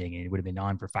been riveting, and it would have been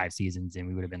on for 5 seasons, and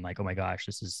we would have been like, oh my gosh,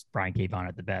 this is Brian K. Vaughan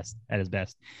at his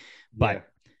best. Yeah.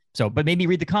 But maybe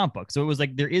read the comic book. So it was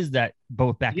like, there is that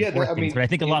both back and forth things, but I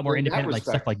think a lot more independent, like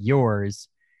stuff like yours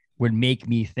would make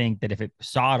me think that if it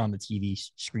saw it on the TV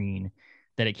screen,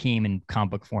 that it came in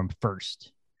comic book form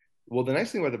first. Well, the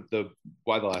nice thing about the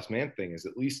Why the Last Man thing is,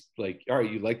 at least, like, all right,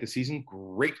 you like the season,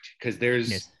 great, because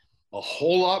there's a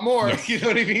whole lot more. Yes. You know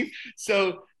what I mean?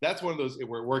 So that's one of those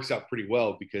where it works out pretty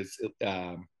well, because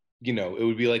you know, it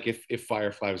would be like if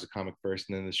Firefly was a comic first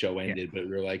and then the show ended, but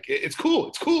we were like, it's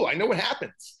cool, I know what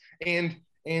happens, and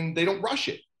they don't rush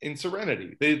it in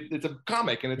Serenity. It's a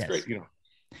comic, and it's great, you know.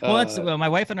 Well, my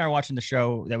wife and I are watching the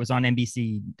show that was on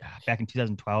NBC back in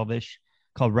 2012-ish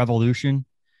called Revolution.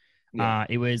 Yeah.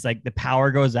 It was like the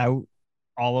power goes out,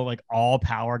 all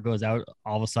power goes out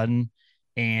all of a sudden,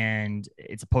 and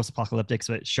it's a post-apocalyptic,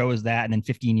 so it shows that, and then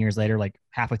 15 years later, like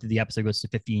halfway through the episode, goes to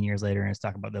 15 years later, and it's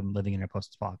talking about them living in a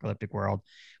post-apocalyptic world.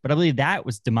 But I believe that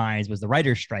was demise was the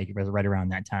writer's strike. It was right around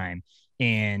that time,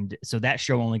 and so that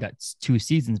show only got 2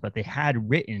 seasons, but they had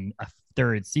written a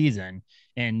 3rd season.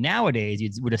 And nowadays, you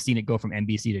would have seen it go from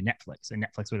NBC to Netflix, and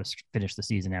Netflix would have finished the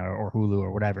season now, or Hulu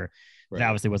or whatever. Right. That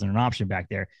obviously wasn't an option back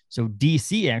there. So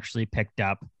DC actually picked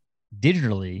up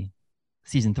digitally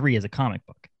season 3 as a comic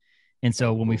book. And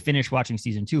so when we finish watching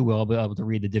season 2, we'll be able to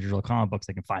read the digital comic books.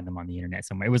 I can find them on the internet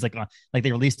somewhere. It was like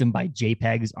they released them by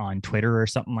JPEGs on Twitter or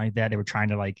something like that. They were trying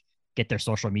to like get their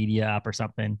social media up or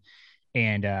something.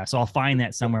 And so I'll find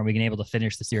that somewhere. We can able to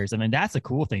finish the series. I mean, that's a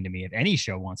cool thing to me. If any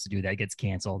show wants to do that, gets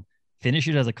canceled, finish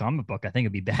it as a comic book. I think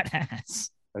it'd be badass.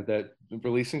 That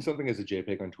releasing something as a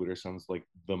JPEG on Twitter sounds like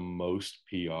the most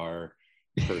PR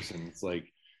person. It's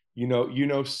like, you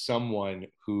know, someone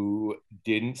who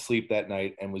didn't sleep that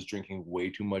night and was drinking way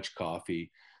too much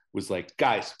coffee was like,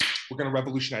 guys, we're going to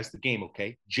revolutionize the game.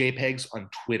 Okay. JPEGs on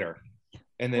Twitter.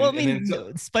 And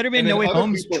then, Spider-Man No Way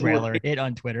Home's trailer hit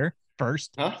on Twitter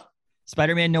first. Huh?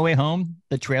 Spider-Man No Way Home,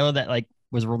 the trailer that like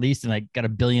was released and like got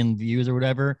 1 billion views or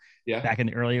whatever. Yeah. Back in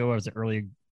the early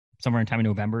somewhere in time in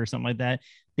November or something like that.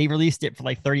 They released it for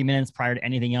like 30 minutes prior to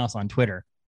anything else on Twitter.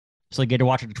 So you get to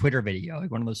watch a Twitter video,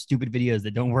 like one of those stupid videos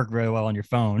that don't work very well on your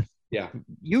phone. Yeah.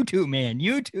 YouTube, man.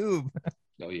 YouTube.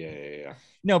 Oh, yeah.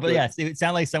 No, but yes, it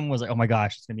sounded like someone was like, oh my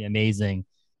gosh, it's going to be amazing.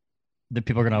 The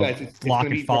people are going to flock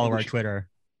and follow our Twitter.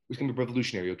 It's going to be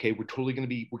revolutionary, okay? We're going to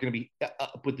be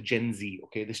up with the Gen Z,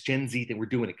 okay? This Gen Z thing, we're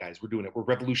doing it, guys. We're doing it. We're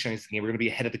revolutionizing the game. We're going to be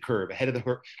ahead of the curve,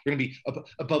 we're going to be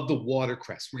above the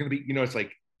watercress. We're going to be, you know, it's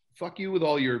like, fuck you with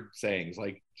all your sayings.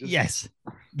 Like, just... Yes.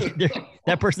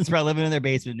 That person's probably living in their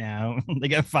basement now. They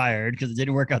got fired because it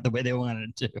didn't work out the way they wanted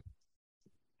it to.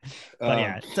 But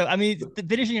yeah, so I mean,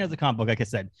 finishing it as a comic book, like I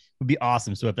said, would be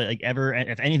awesome. So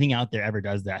if anything out there ever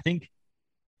does that, I think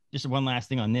just one last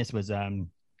thing on this was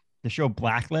the show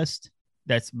Blacklist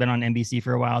that's been on NBC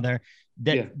for a while there.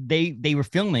 That they were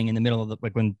filming in the middle of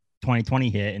like when 2020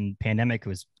 hit and pandemic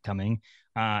was coming,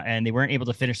 and they weren't able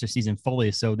to finish the season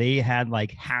fully, so they had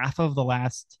like half of the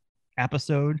last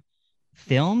episode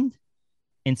filmed,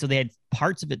 and so they had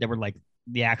parts of it that were like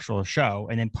the actual show,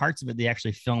 and then parts of it they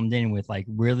actually filmed in with like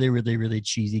really, really, really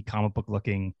cheesy comic book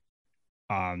looking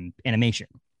animation.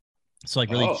 So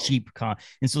like really cheap and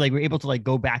so like we're able to like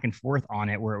go back and forth on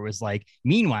it, where it was like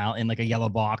meanwhile in like a yellow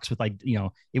box with like, you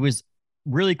know, it was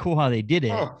really cool how they did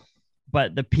it.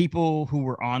 But the people who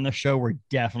were on the show were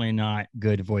definitely not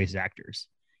good voice actors.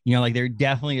 You know, like there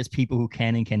definitely is people who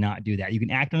can and cannot do that. You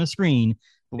can act on a screen,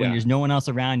 but when there's no one else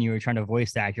around you or trying to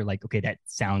voice act, you're like, okay, that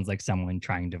sounds like someone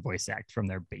trying to voice act from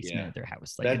their basement at their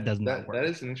house. Like it doesn't work. That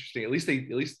is an interesting. At least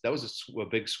that was a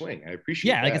big swing. I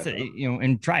appreciate. Yeah, like I said, you know,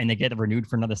 and they get renewed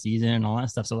for another season and all that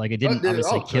stuff. So like it didn't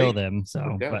obviously kill them.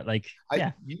 So, but like,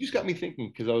 you just got me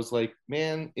thinking, because I was like,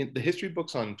 man, the history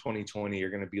books on 2020 are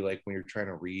going to be like when you're trying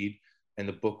to read and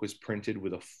the book was printed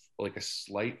with a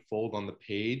slight fold on the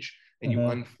page, and you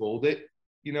unfold it.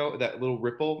 You know, that little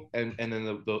ripple, and then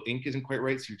the ink isn't quite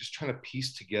right. So you're just trying to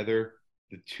piece together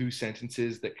the 2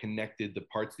 sentences that connected the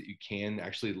parts that you can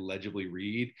actually legibly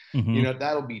read. You know,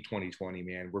 that'll be 2020,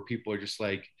 man, where people are just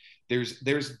like,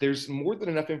 there's more than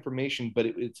enough information, but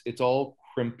it's all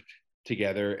crimped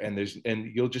together, and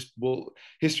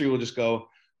history will just go,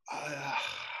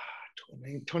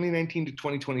 2019 to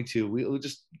 2022.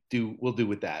 We'll do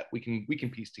with that. We can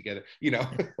piece together, you know.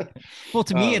 Well,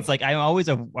 to me, it's like I'm always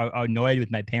annoyed with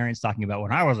my parents talking about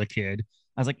when I was a kid.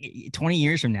 I was like, 20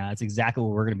 years from now, it's exactly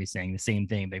what we're going to be saying. The same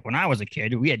thing. Like when I was a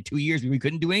kid, we had 2 years where we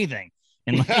couldn't do anything.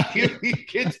 And like, you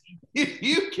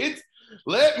kids,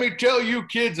 Let me tell you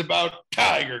kids about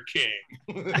Tiger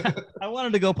King. I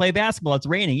wanted to go play basketball. It's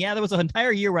raining. Yeah, there was an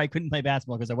entire year where I couldn't play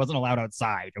basketball because I wasn't allowed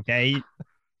outside. Okay.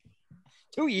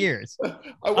 2 years.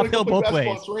 I want to go Uphill play both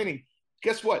basketball. ways. It's raining.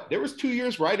 Guess what? There was 2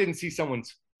 years where I didn't see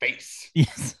someone's face.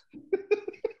 Yes.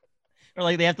 Or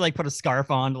like they have to like put a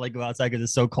scarf on to like go outside because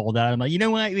it's so cold out. I'm like, you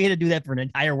know what? We had to do that for an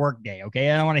entire work day.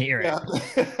 Okay. I don't want to hear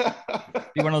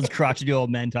it. Be one of those crotchety old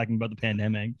men talking about the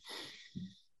pandemic.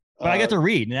 But I got to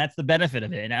read, and that's the benefit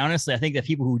of it. And honestly, I think that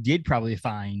people who did probably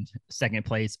find second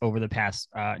place over the past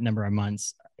number of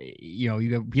months,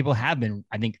 people have been,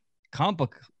 I think, comic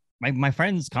book. My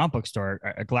friend's comic book store,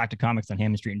 Galactic Comics on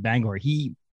Hammond Street in Bangor,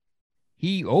 he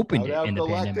opened it in the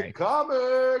pandemic.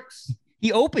 Comics.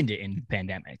 He opened it in the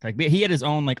pandemic. Like he had his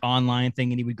own like online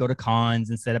thing, and he would go to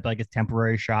cons and set up like his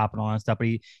temporary shop and all that stuff. But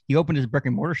he opened his brick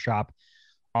and mortar shop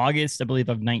August, I believe,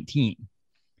 of 19.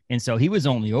 And so he was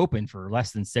only open for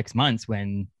less than 6 months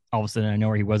when all of a sudden I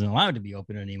know he wasn't allowed to be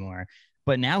open anymore.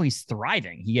 But now he's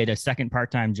thriving. He had a second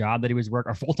part-time job that he was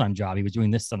working, or full-time job. He was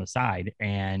doing this on the side,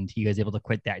 and he was able to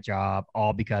quit that job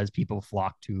all because people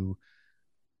flocked to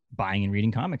buying and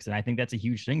reading comics. And I think that's a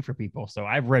huge thing for people. So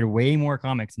I've read way more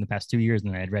comics in the past 2 years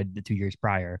than I had read the 2 years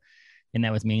prior. And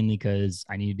that was mainly because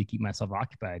I needed to keep myself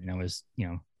occupied. And I was,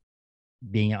 I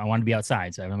wanted to be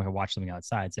outside. So I remember I watched something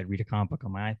outside. So I'd read a comic book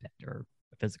on my iPad or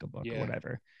a physical book or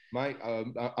whatever.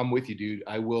 I'm with you, dude.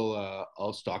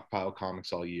 I'll stockpile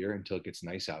comics all year until it gets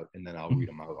nice out, and then I'll read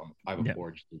them out. I have a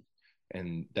porch,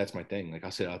 and that's my thing. Like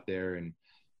I'll sit out there and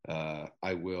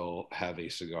I will have a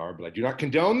cigar, but I do not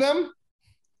condone them,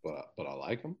 but I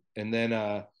like them. And then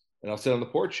I'll sit on the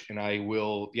porch and I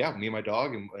will, me and my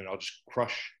dog, and I'll just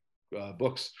crush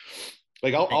books.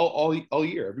 Like I'll all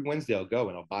year, every Wednesday I'll go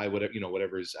and I'll buy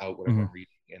whatever is out, whatever I'm reading,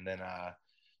 and then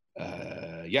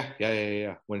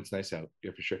when it's nice out,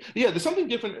 for sure. There's something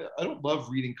different. I don't love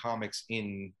reading comics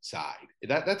inside.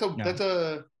 That's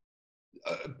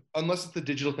unless it's the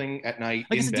digital thing at night.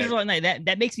 Like it's digital at night.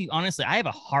 That makes me, honestly, I have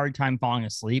a hard time falling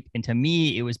asleep. And to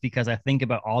me, it was because I think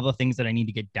about all the things that I need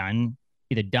to get done,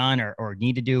 either done or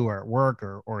need to do, or at work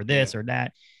or this or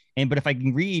that. But if I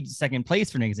can read Second Place,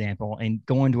 for an example, and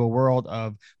go into a world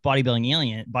of bodybuilding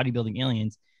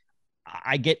aliens,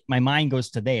 my mind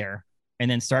goes to there and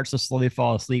then starts to slowly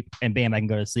fall asleep, and bam, I can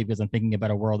go to sleep because I'm thinking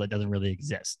about a world that doesn't really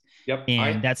exist. Yep.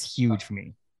 And that's huge for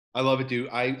me. I love it, dude.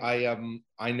 I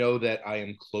know that I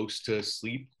am close to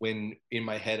sleep when in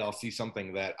my head I'll see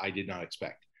something that I did not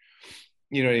expect.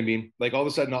 You know what I mean? Like all of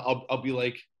a sudden I'll be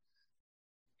like,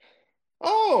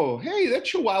 oh, hey, that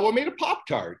Chihuahua made a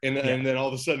Pop-Tart. And then all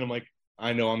of a sudden I'm like,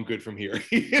 I know I'm good from here.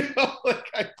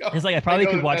 It's like I probably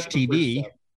could watch TV.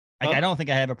 Like I don't think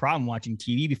I have a problem watching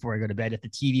TV before I go to bed. If the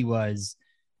TV was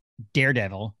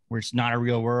Daredevil, where it's not a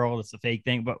real world, it's a fake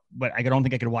thing, but I don't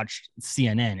think I could watch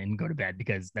CNN and go to bed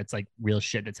because that's like real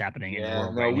shit that's happening in the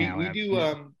world right now. We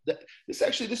do. This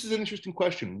is an interesting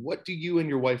question. What do you and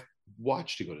your wife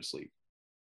watch to go to sleep?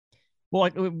 Well,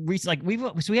 we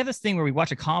have this thing where we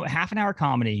watch a half an hour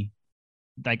comedy,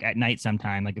 like at night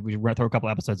sometime. Like we throw a couple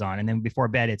episodes on, and then before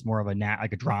bed, it's more of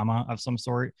like a drama of some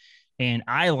sort. And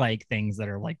I like things that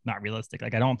are like not realistic.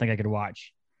 Like I don't think I could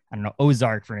watch, I don't know,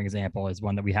 Ozark, for an example, is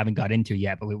one that we haven't got into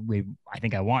yet, but I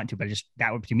think I want to, but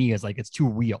that would, to me, is like, it's too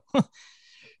real. Like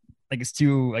it's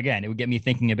too, again, it would get me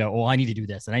thinking about, I need to do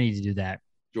this and I need to do that.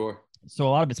 Sure. So a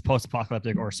lot of it's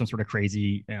post-apocalyptic or some sort of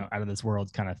crazy, out of this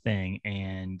world kind of thing.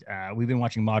 And we've been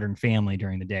watching Modern Family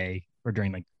during the day or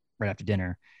during like right after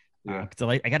dinner.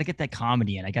 So I got to get that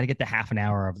comedy in. I got to get the half an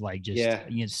hour of like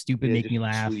just stupid, make me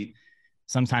laugh. Sweet.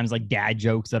 Sometimes like dad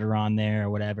jokes that are on there or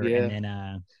whatever, and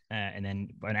then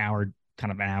an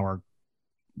hour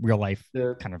real life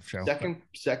kind of show.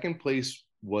 Second Place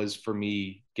was for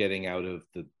me getting out of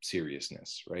the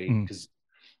seriousness, right? Because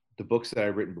the books that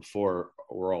I've written before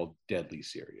were all deadly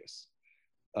serious,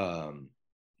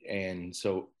 and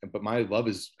so, but my love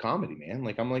is comedy, man.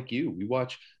 Like I'm like you. We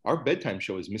watch, our bedtime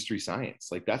show is Mystery Science.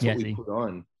 Like that's what we put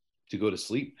on to go to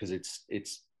sleep because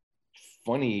it's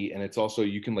funny, and it's also,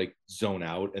 you can like zone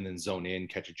out and then zone in,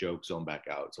 catch a joke, zone back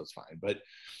out, so it's fine. But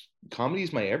comedy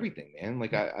is my everything, man.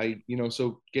 Like I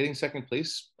so getting Second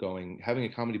Place going, having a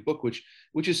comedy book, which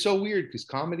is so weird because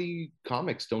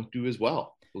comics don't do as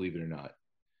well, believe it or not.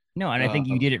 No, and I think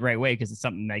you did it right way, because it's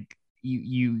something like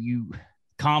you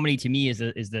comedy to me is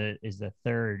the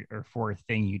third or fourth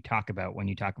thing you talk about when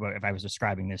you talk about, if I was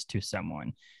describing this to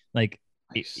someone, like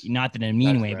not that in a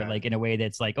mean way, but like in a way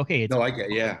that's like, okay, it's I get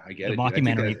the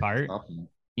mockumentary part.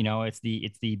 It's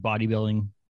the bodybuilding,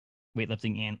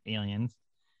 weightlifting, and aliens,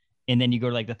 and then you go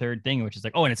to like the third thing, which is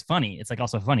like, and it's funny. It's like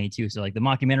also funny too. So like the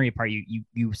mockumentary part,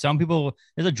 you some people,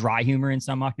 there's a dry humor in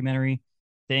some mockumentary.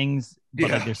 things,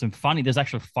 but like there's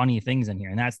actually funny things in here,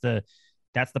 and that's the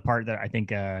part that I think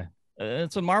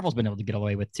that's what Marvel's been able to get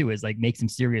away with too, is like make some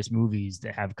serious movies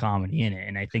that have comedy in it.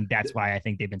 And I think that's why I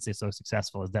think they've been so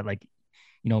successful, is that like,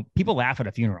 you know, people laugh at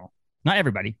a funeral. Not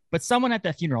everybody, but someone at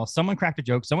that funeral, someone cracked a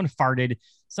joke, someone farted,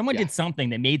 someone did something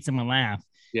that made someone laugh.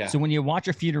 Yeah. So when you watch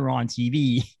a funeral on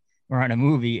TV or on a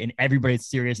movie and everybody's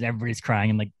serious and everybody's crying,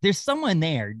 and like there's someone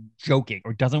there joking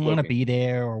or doesn't want to be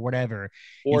there or whatever.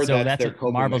 Or and so that's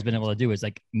what Marvel's been able to do, is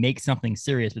like make something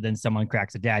serious, but then someone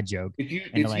cracks a dad joke.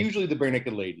 It's like, usually the bare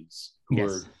naked ladies who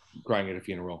are crying at a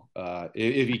funeral.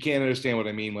 If you can't understand what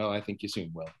I mean, well, I think you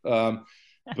soon will.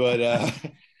 But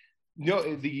no,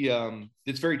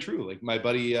 it's very true. Like my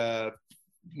buddy,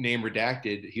 name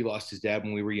redacted, he lost his dad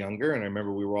when we were younger, and I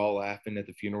remember we were all laughing at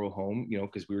the funeral home, you know,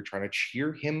 because we were trying to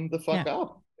cheer him the fuck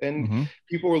up, and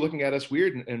people were looking at us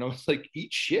weird, and I was like,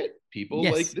 eat shit, people.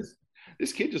 Like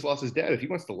this kid just lost his dad. If he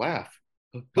wants to laugh,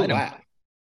 he'll laugh.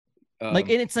 Like,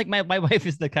 and it's like my wife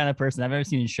is the kind of person I've ever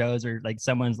seen in shows where like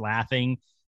someone's laughing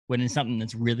when it's something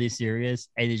that's really serious,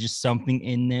 and it's just something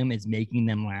in them is making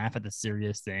them laugh at the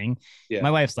serious thing.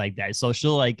 My wife's like that. So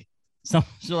she'll like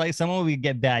someone will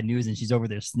get bad news and she's over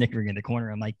there snickering in the corner.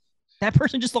 I'm like, that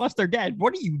person just lost their dad.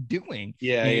 What are you doing?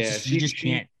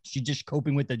 She's just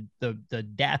coping with the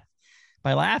death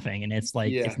by laughing. And it's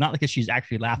like, it's not like she's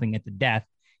actually laughing at the death.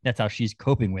 That's how she's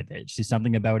coping with it. She's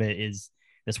something about it is,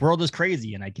 this world is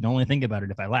crazy, and I can only think about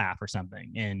it if I laugh or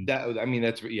something. And that, I mean,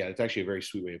 it's actually a very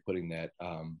sweet way of putting that.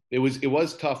 It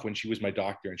was tough when she was my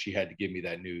doctor and she had to give me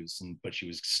that news, but she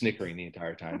was snickering the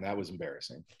entire time. That was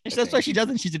embarrassing. That's why she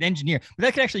doesn't. She's an engineer, but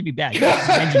that could actually be bad. She's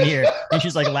an engineer, and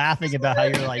she's like laughing about how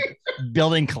your like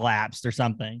building collapsed or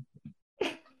something.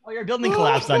 Oh, your building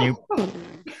collapsed on you.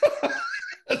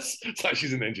 That's how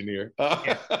she's an engineer.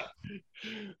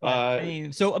 I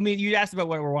mean, you asked about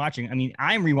what we're watching. I mean,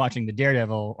 I'm rewatching the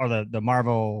Daredevil or the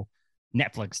Marvel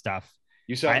Netflix stuff.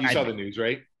 You saw the news,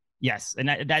 right? Yes, and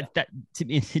that to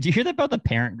me, did you hear that about the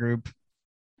parent group?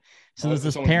 So there's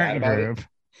this parent group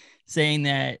saying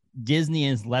that Disney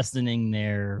is lessening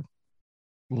their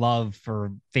love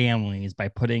for families by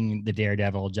putting the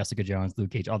Daredevil, Jessica Jones,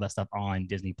 Luke Cage, all that stuff on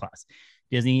Disney Plus.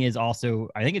 Disney is also,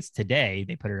 I think it's today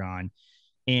they put it on.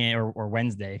 Or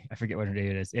Wednesday, I forget what day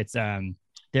it is. It's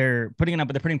they're putting it up,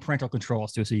 but they're putting parental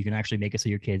controls too, so you can actually make it so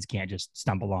your kids can't just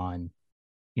stumble on,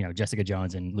 you know, Jessica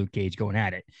Jones and Luke Cage going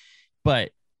at it. But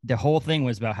the whole thing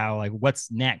was about how like,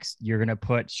 what's next? You're gonna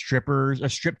put strip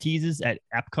teases at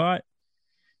Epcot,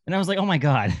 and I was like, oh my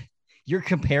god, you're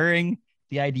comparing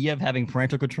the idea of having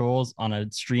parental controls on a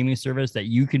streaming service that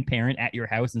you can parent at your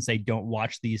house and say don't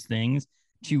watch these things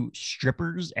to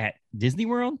strippers at Disney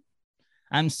World.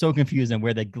 I'm so confused on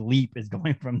where the leap is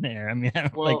going from there. I mean,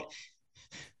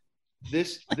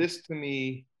 this to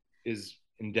me is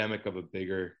endemic of a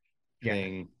bigger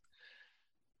thing,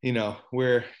 you know,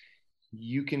 where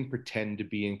you can pretend to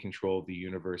be in control of the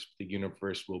universe, but the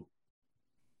universe will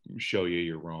show you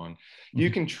you're wrong.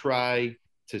 You can try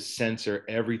to censor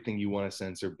everything you want to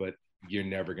censor, but you're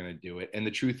never going to do it. And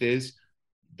the truth is,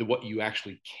 what you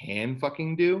actually can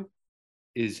fucking do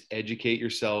is educate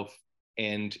yourself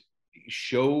and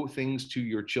show things to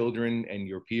your children and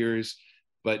your peers,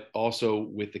 but also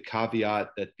with the caveat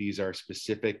that these are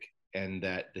specific and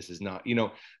that this is not, you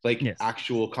know, like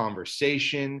actual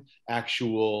conversation,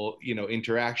 actual, you know,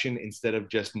 interaction, instead of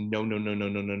just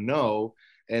no.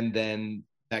 And then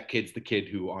that kid's the kid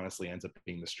who honestly ends up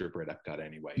being the stripper at Epcot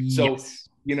anyway. So,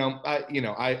 you know,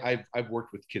 I've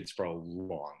worked with kids for a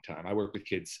long time. I work with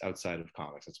kids outside of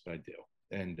comics. That's what I do.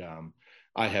 And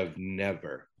I have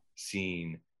never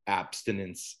seen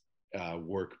abstinence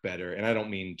work better, and I don't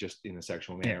mean just in a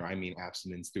sexual manner. I mean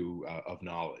abstinence through of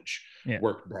knowledge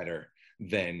work better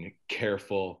than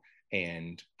careful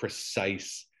and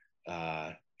precise,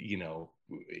 you know,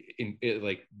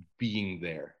 like being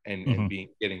there and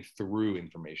getting through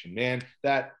information. Man,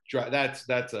 that gets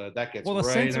the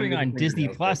censoring on Disney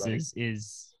Plus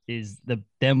is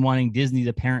them wanting Disney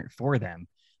to parent for them.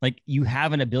 Like, you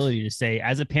have an ability to say,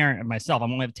 as a parent myself,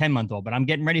 I'm only a 10-month-old, but I'm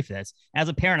getting ready for this. As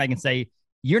a parent, I can say,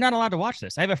 you're not allowed to watch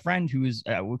this. I have a friend who's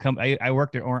I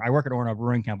work at Orono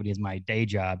Brewing Company as my day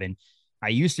job. And I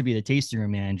used to be the tasting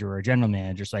room manager or a general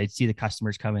manager. So I'd see the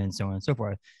customers come in and so on and so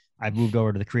forth. I've moved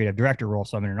over to the creative director role.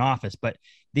 So I'm in an office, but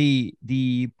a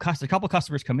couple of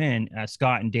customers come in,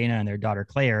 Scott and Dana and their daughter,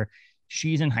 Claire.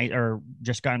 She's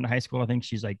just got into high school. I think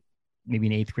she's like maybe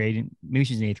in 8th grade. Maybe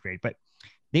she's in 8th grade, but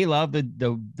they love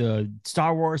the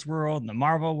Star Wars world and the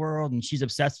Marvel world, and she's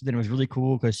obsessed with it. It was really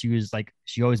cool because she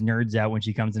always nerds out when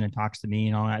she comes in and talks to me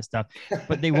and all that stuff.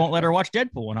 But they won't let her watch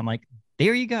Deadpool, and I'm like,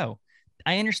 there you go.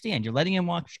 I understand you're letting him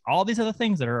watch all these other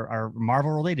things that are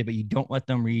Marvel related, but you don't let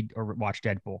them read or watch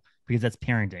Deadpool because that's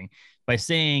parenting. By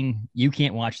saying you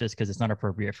can't watch this because it's not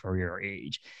appropriate for your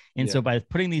age, and Yeah. so by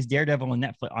putting these Daredevil on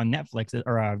Netflix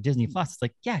or Disney Plus, it's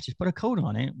like, yeah, just put a code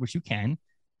on it, which you can,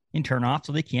 and turn off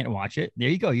so they can't watch it. There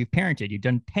you go. You've parented. You've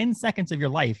done 10 seconds of your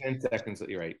life 10 seconds.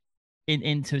 You're right.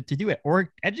 and to do it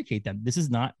or educate them. This is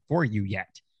not for you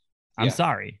yet. I'm Yeah.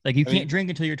 sorry. Like you I can't mean, drink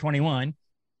until you're 21.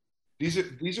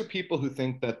 These are people who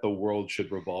think that the world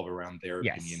should revolve around their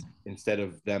Yes. opinion instead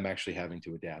of them actually having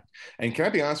to adapt. And can I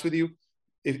be honest with you?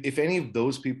 If any of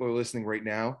those people are listening right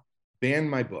now, ban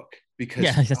my book because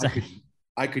Yeah,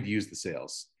 I could use the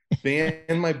sales.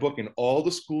 Ban my book in all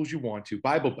the schools you want to.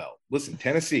 Bible Belt, listen,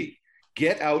 Tennessee,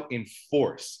 get out in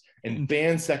force and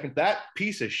ban second. That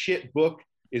piece of shit book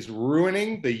is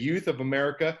ruining the youth of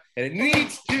America, and it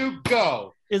needs to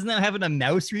go. Isn't that having a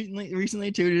mouse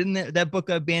recently too? Didn't that book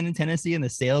got banned in Tennessee and the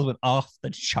sales went off the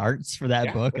charts for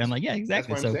that book? I'm like, yeah,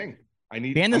 exactly. That's what I'm saying. I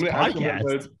need ban this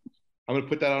podcast. I'm gonna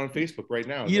put that on Facebook right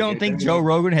now. You don't think Joe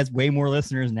Rogan has way more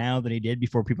listeners now than he did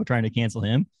before people trying to cancel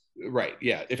him? Right.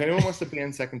 Yeah. If anyone wants to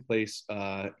ban second place,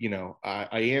 you know,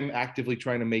 I am actively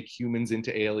trying to make humans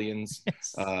into aliens.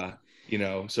 Yes. You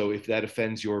know, so if that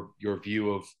offends your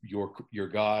view of your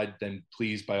God, then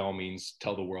please, by all means,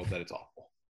 tell the world that it's awful.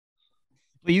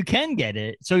 But you can get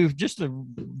it. So just to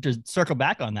circle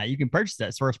back on that, you can purchase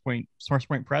that Source Point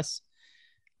Press.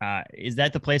 Is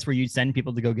that the place where you'd send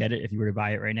people to go get it if you were to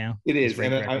buy it right now? It is,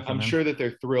 and I'm sure that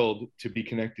they're thrilled to be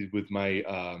connected with my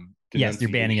yes,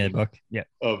 you're banning the book. Yeah,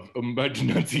 of my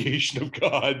denunciation of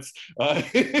gods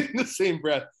in the same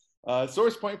breath.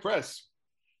 Source Point Press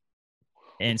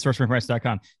and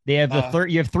sourcepointpress.com. They have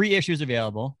you have 3 issues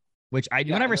available, which I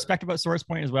do. What I respect about Source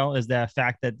Point as well is the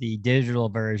fact that the digital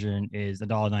version is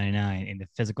 $1.99 and the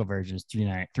physical version is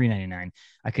 $3.99.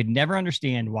 I could never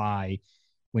understand why,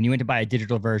 when you went to buy a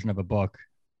digital version of a book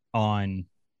on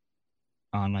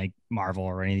like Marvel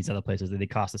or any of these other places, that they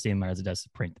cost the same amount as it does to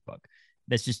print the book.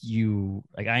 That's just you.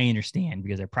 Like, I understand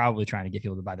because they're probably trying to get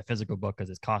people to buy the physical book because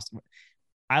it's cost.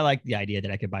 I like the idea that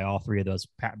I could buy all 3 of those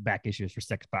back issues for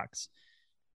 $6.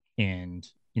 And,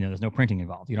 you know, there's no printing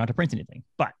involved. You don't have to print anything.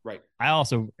 But right. I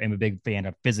also am a big fan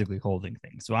of physically holding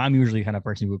things. So I'm usually the kind of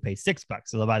person who would pay $6.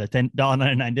 So they'll buy the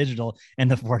 $10.99 digital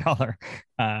and the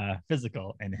 $4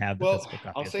 physical and have the physical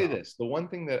copy. I'll say this. The one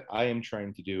thing that I am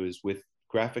trying to do is with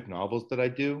graphic novels that I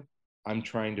do, I'm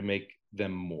trying to make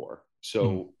them more.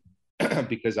 So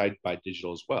because I buy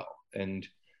digital as well. And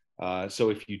so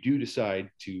if you do decide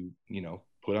to, you know,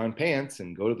 put on pants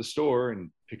and go to the store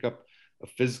and pick up a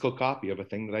physical copy of a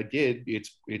thing that I did,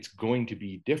 it's going to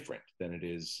be different than it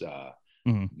is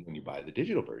when you buy the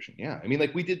digital version. Yeah, I mean,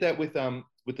 like we did that with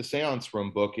the Seance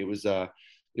Room book. It was the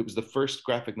first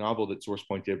graphic novel that Source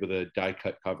Point did with a die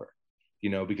cut cover, you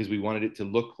know, because we wanted it to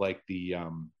look like the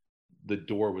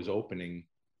door was opening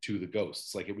to the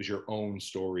ghosts, like it was your own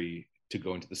story to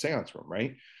go into the Seance Room,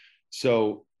 right?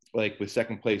 So, like with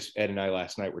Second Place, Ed and I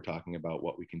last night were talking about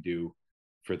what we can do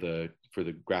for the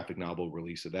graphic novel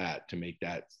release of that to make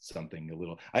that something a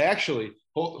little. I actually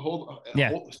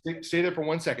stay there for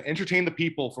 1 second. Entertain the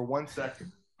people for 1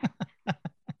 second.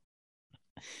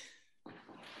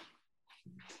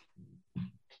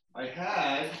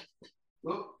 I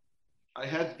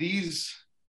had these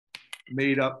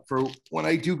made up for when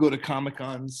I do go to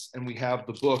Comic-Cons and we have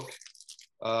the book.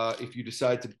 If you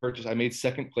decide to purchase, I made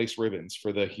Second Place ribbons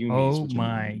for the Humies. Oh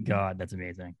my God, that's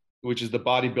amazing. Which is the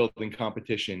bodybuilding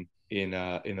competition in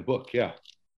the book. Yeah.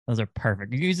 Those are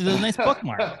perfect. You can use it as a nice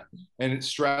bookmark. And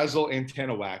it's Strazzle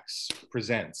Antenna Wax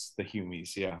presents the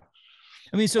Humies. Yeah.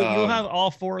 I mean, so you'll have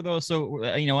all 4 of those. So,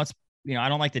 you know, I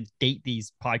don't like to date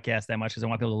these podcasts that much because I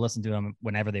want people to listen to them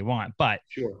whenever they want. But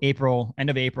sure. End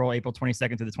of April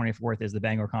 22nd to the 24th is the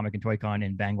Bangor Comic and Toy Con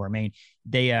in Bangor, Maine.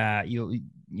 They,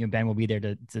 Ben will be there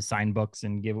to sign books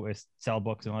and sell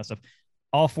books and all that stuff.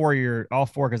 All four,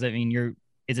 because I mean,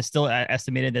 is it still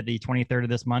estimated that the 23rd of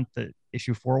this month, the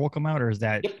issue 4 will come out, or is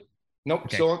that? Yep. Nope.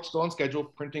 Okay. Still on schedule.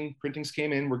 Printings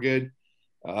came in. We're good.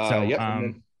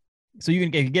 So you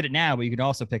can get it now, but you can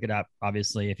also pick it up,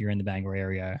 obviously, if you're in the Bangor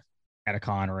area at a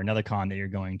con or another con that you're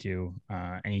going to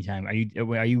anytime.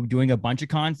 Are you doing a bunch of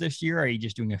cons this year? Or are you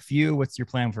just doing a few? What's your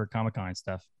plan for Comic-Con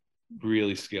stuff?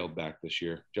 Really scaled back this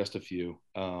year, just a few.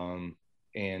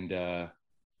 And I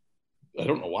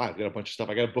don't know why. I've got a bunch of stuff.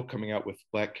 I got a book coming out with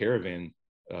Black Caravan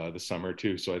this summer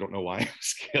too, so I don't know why I'm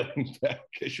scaling back.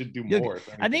 I should do more.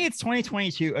 I think it's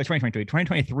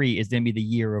 2023 is going to be the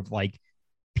year of like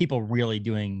people really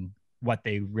doing what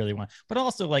they really want. But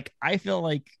also, like, I feel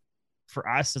like for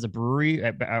us as a brewery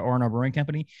or in our brewing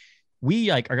company,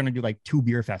 we like are going to do like 2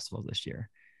 beer festivals this year.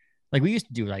 Like we used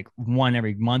to do like one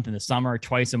every month in the summer,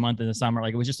 twice a month in the summer.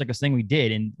 Like it was just like a thing we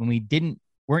did. And when we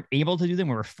weren't able to do them,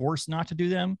 we were forced not to do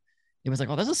them. It was like,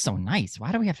 oh, this is so nice.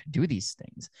 Why do we have to do these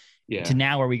things? To Yeah.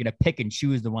 now where we're going to pick and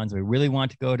choose the ones we really want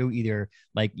to go to. Either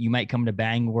like you might come to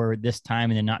Bangor this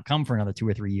time and then not come for another 2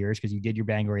 or 3 years because you did your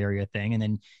Bangor area thing. And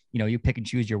then, you pick and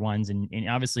choose your ones. And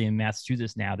obviously in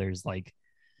Massachusetts now, there's like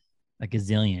a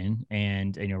gazillion,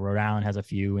 and Rhode Island has a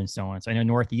few, and so on. So I know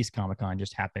Northeast Comic Con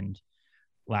just happened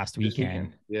last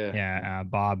weekend. Yeah. Yeah.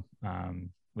 Bob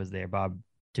was there. Bob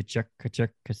Kachuk,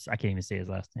 because I can't even say his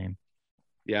last name.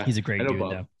 Yeah. He's a great dude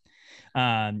Bob. though.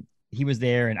 He was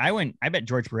there, and I bet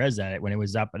George Perez at it when it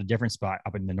was up at a different spot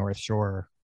up in the North Shore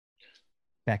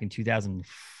back in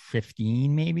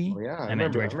 2015, maybe. Oh, yeah, I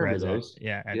met George Perez at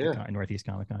the Northeast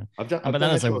Comic Con. I've done but then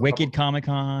there's a Wicked Comic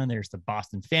Con. There's the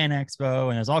Boston Fan Expo,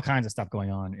 and there's all kinds of stuff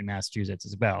going on in Massachusetts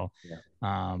as well.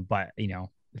 Yeah. But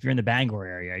if you're in the Bangor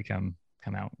area, you come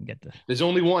out and get the. There's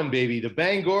only one, baby, the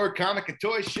Bangor Comic and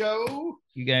Toy Show.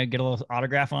 You gotta get a little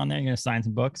autograph on there. You're gonna sign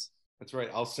some books. That's right.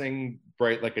 I'll sing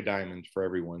 "Bright Like a Diamond" for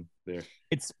everyone there.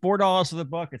 It's $4 for the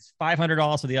book. It's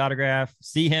 $500 for the autograph.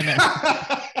 See him.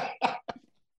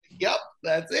 Yep,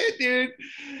 that's it, dude.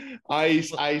 I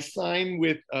signed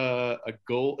with a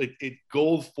gold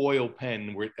gold foil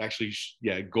pen where it actually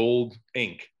gold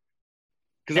ink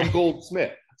because I'm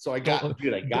Goldsmith. So I got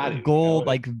it. Gold,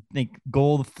 like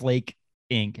gold flake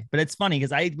ink. But it's funny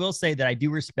because I will say that I do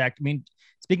respect. I mean,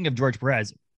 speaking of George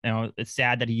Perez, it's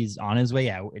sad that he's on his way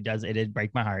out. It did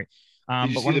break my heart. Did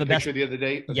you but see one of the the picture best the other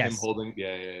day of yes. him holding?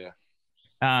 Yeah.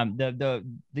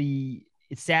 The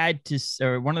it's sad to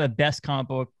or one of the best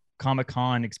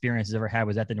Comic-Con experiences I've ever had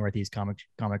was at the Northeast Comic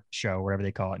Show, whatever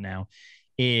they call it now.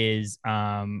 Is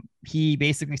he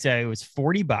basically said it was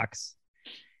 $40.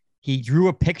 He drew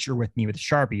a picture with me with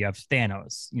Sharpie of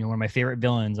Thanos. One of my favorite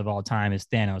villains of all time is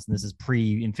Thanos, and this is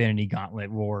pre-Infinity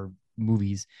Gauntlet War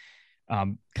movies.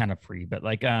 Kind of free, but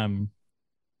like and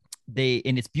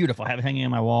it's beautiful. I have it hanging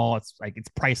on my wall. It's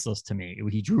priceless to me.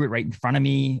 He drew it right in front of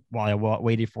me while I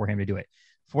waited for him to do it.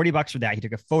 $40 for that. He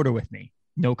took a photo with me,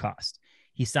 no cost.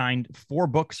 He signed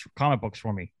 4 comic books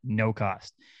for me, no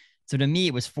cost. So to me,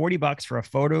 it was $40 for a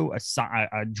photo,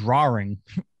 a drawing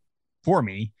for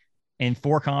me, and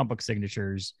 4 comic book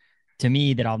signatures to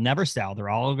me that I'll never sell. They're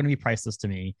all going to be priceless to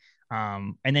me.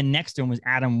 And then next to him was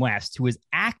Adam West, who was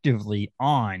actively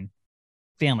on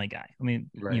Family Guy. I mean,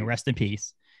 right. Rest in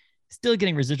peace. Still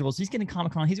getting residuals. He's getting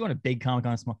Comic-Con. He's going to big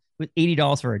Comic-Con small with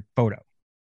 $80 for a photo.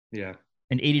 Yeah.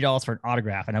 And $80 for an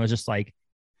autograph. And I was just like,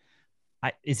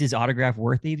 is his autograph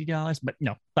worth $80? But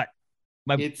no, but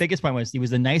my biggest point was he was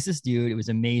the nicest dude. It was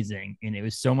amazing. And it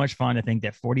was so much fun to think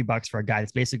that $40 for a guy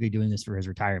that's basically doing this for his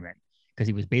retirement, because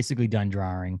he was basically done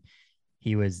drawing.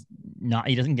 He's not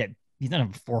a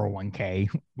 401k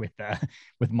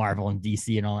with Marvel and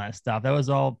DC and all that stuff. That was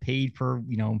all paid per,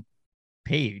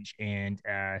 page. And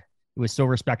it was so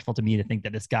respectful to me to think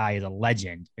that this guy is a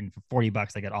legend. And for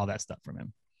 $40, I got all that stuff from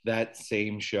him. That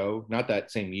same show, not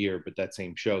that same year, but that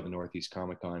same show, the Northeast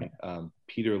Comic Con,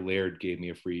 Peter Laird gave me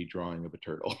a free drawing of a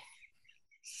turtle.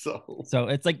 So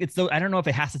it's like, I don't know if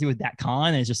it has to do with that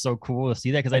con. It's just so cool to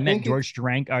see that, because I met Jim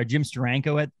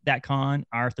Steranko at that con,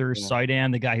 Arthur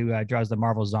Sidan, the guy who draws the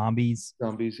Marvel zombies.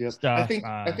 Yep. Stuff.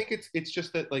 I think it's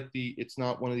just that like it's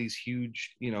not one of these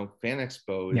huge, fan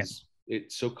expos. Yeah.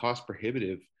 It's so cost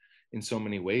prohibitive in so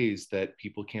many ways that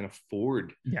people can't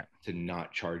afford to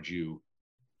not charge you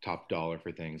top dollar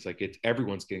for things. Like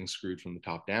everyone's getting screwed from the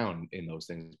top down in those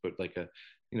things, but like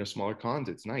smaller cons,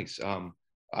 it's nice.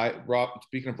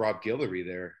 Speaking of Rob Guillory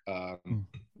there,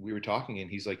 we were talking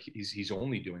and he's like, he's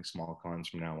only doing small cons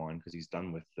from now on because he's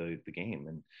done with the game.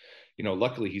 And,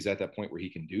 luckily he's at that point where he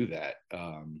can do that.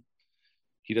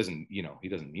 He doesn't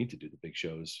need to do the big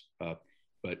shows.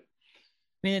 But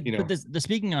but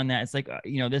speaking on that, it's like,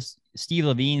 this Steve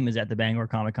Levine was at the Bangor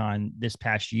Comic Con this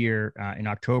past year in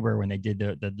October when they did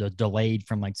the delayed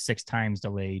from like 6 times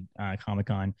delayed Comic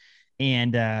Con.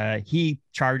 And he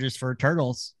charges for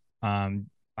turtles,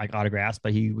 like autographs,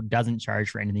 but he doesn't charge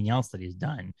for anything else that he's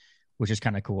done, which is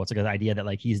kind of cool. It's like an idea that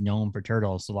like he's known for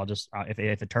turtles. So I'll just,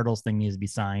 if a turtles thing needs to be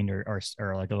signed or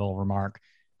like a little remark,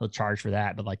 he'll charge for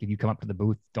that. But like, if you come up to the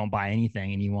booth, don't buy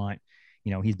anything and you want,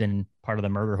 he's been part of the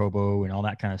Murder Hobo and all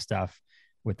that kind of stuff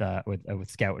with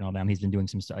Scout and all them. He's been doing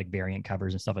some stuff like variant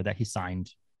covers and stuff like that. He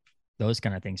signed those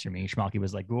kind of things for me. Schmalky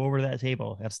was like, go over to that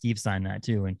table, have Steve sign that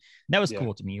too. And that was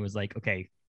cool to me. It was like, okay,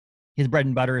 his bread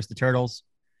and butter is the turtles.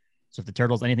 So if the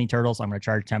turtles, anything turtles, I'm going to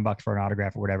charge $10 for an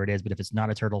autograph or whatever it is. But if it's not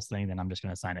a turtles thing, then I'm just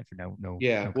going to sign it for no.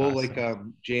 Well, cost, like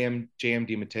JM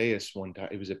DeMatteis one time,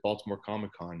 it was at Baltimore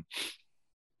Comic Con.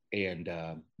 And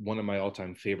one of my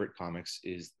all-time favorite comics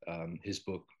is his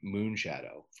book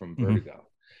Moonshadow from Mhm. Vertigo.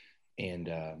 And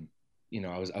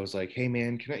I was like, hey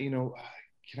man, can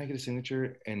I get a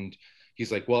signature? And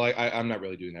he's like, well, I'm not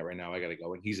really doing that right now. I got to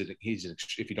go. And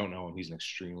if you don't know him, he's an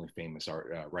extremely famous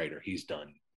writer. He's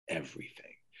done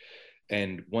everything.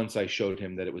 And once I showed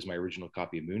him that it was my original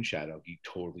copy of Moonshadow, he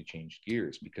totally changed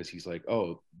gears, because he's like,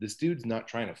 oh, this dude's not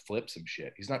trying to flip some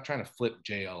shit. He's not trying to flip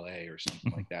JLA or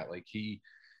something like that. Like he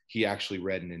actually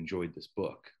read and enjoyed this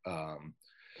book. And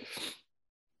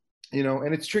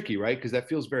it's tricky, right? Because that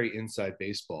feels very inside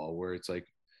baseball, where it's like,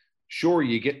 sure,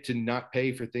 you get to not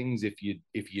pay for things if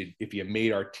you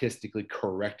made artistically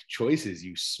correct choices,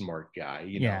 you smart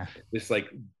guy. This like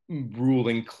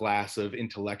ruling class of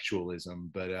intellectualism,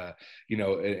 but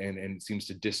and it seems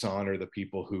to dishonor the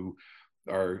people who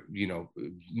are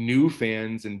new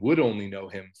fans and would only know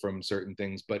him from certain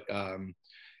things. But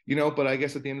but I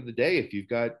guess at the end of the day, if you've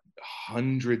got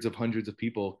hundreds of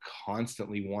people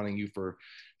constantly wanting you for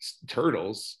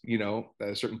turtles, at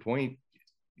a certain point,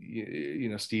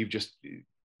 Steve, just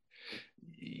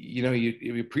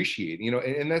you appreciate,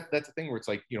 and that's the thing where it's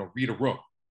like, read a room,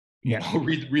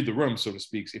 read the room, so to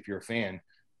speak, if you're a fan,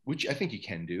 which I think you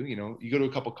can do. You go to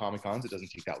a couple Comic Cons, it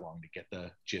doesn't take that long to get the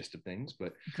gist of things.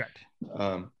 But correct.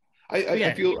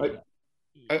 I feel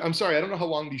I'm sorry, I don't know how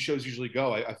long these shows usually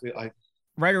go. I feel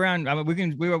right around. I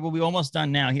mean, we'll be almost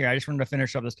done now. Here, I just wanted to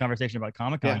finish up this conversation about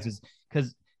Comic Cons,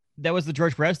 because that was the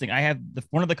George Perez thing. I have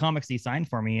one of the comics he signed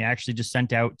for me. I actually just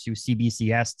sent out to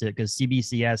CBCS because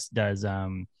CBCS does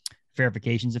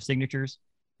verifications of signatures,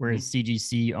 whereas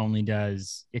CGC only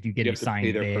does if you get it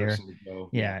signed there.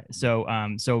 Yeah. So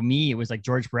it was like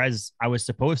George Perez. I was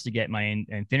supposed to get my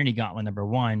Infinity Gauntlet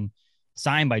 #1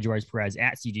 signed by George Perez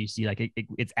at CGC. Like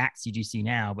it's at CGC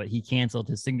now, but he canceled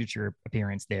his signature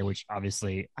appearance there, which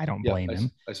obviously I don't blame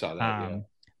him. I saw that.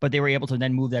 But they were able to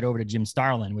then move that over to Jim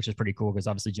Starlin, which is pretty cool, because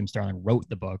obviously Jim Starlin wrote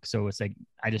the book. So it's like,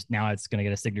 now it's going to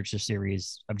get a signature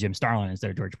series of Jim Starlin instead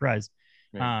of George Perez.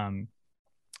 Right.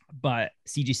 But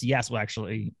CGCS will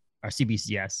actually, or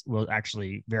CBCS will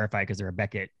actually verify, because they're a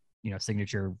Beckett,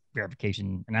 signature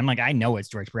verification. And I'm like, I know it's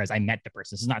George Perez. I met the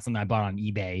person. This is not something I bought on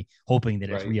eBay hoping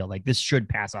that it's real. Like, this should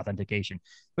pass authentication.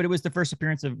 But it was the first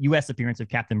U.S. appearance of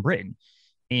Captain Britain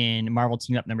in Marvel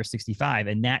Team Up #65.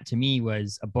 And that to me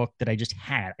was a book that I just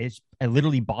had. I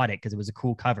literally bought it because it was a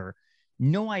cool cover.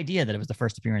 No idea that it was the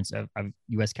first appearance of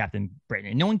U.S. Captain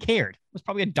Britain. And no one cared. It was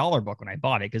probably $1 book when I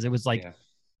bought it, because it was like,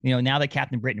 now that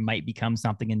Captain Britain might become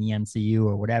something in the MCU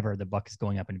or whatever, the book is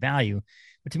going up in value.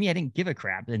 But to me, I didn't give a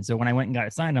crap. And so when I went and got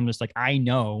it signed, I'm just like, I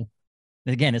know.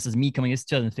 Again, this is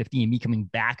 2015, me coming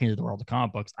back into the world of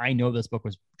comic books. I know this book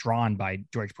was drawn by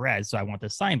George Perez, so I want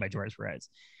this signed by George Perez.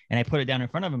 And I put it down in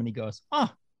front of him, and he goes,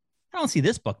 "Oh, I don't see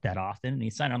this book that often." And he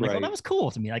signed it. I'm like, "Oh, that was cool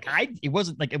to me." Like, it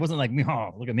wasn't like,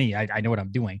 "Oh, look at me, I know what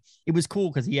I'm doing." It was cool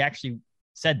because he actually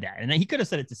said that, and he could have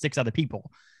said it to 6 other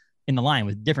people in the line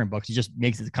with different books. He just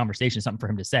makes it a conversation, something for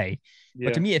him to say.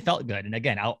 But to me, it felt good. And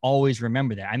again, I'll always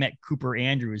remember that. I met Cooper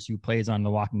Andrews, who plays on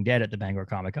The Walking Dead, at the Bangor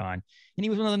Comic Con, and he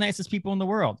was one of the nicest people in the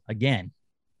world. Again,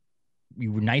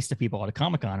 you were nice to people at a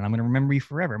Comic Con, and I'm going to remember you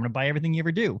forever. I'm going to buy everything you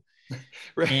ever do.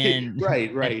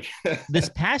 Right. This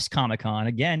past Comic Con,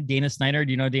 again, Dana Snyder.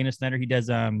 Do you know Dana Snyder? He does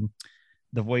the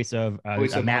voice of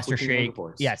Master Shake.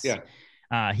 Yes.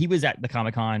 Yeah. He was at the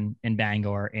Comic Con in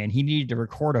Bangor, and he needed to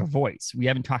record a voice. We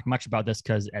haven't talked much about this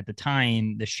because at the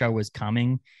time the show was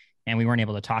coming, and we weren't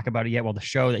able to talk about it yet. Well, the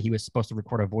show that he was supposed to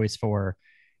record a voice for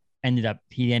ended up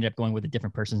going with a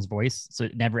different person's voice, so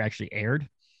it never actually aired,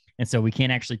 and so we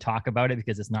can't actually talk about it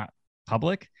because it's not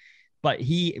public. But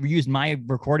he used my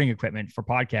recording equipment for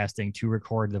podcasting to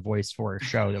record the voice for a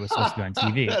show that was supposed to be on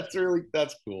TV.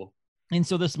 That's cool. And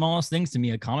so the smallest things to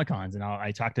me at Comic Cons, and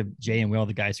I talked to Jay and Will,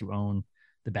 the guys who own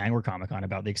the Bangor Comic Con,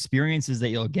 about the experiences that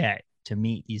you'll get to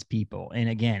meet these people. And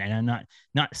again, and I'm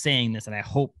not saying this, and I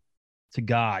hope to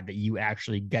God that you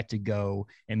actually get to go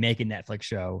and make a Netflix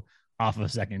show off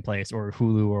of Second Place or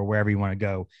Hulu or wherever you want to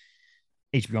go.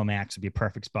 HBO Max would be a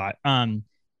perfect spot.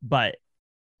 But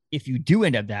if you do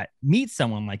end up meet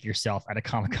someone like yourself at a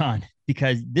Comic Con,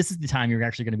 because this is the time you're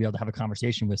actually going to be able to have a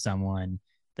conversation with someone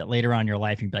that later on in your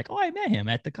life, you'd be like, "Oh, I met him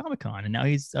at the Comic Con, and now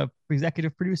he's a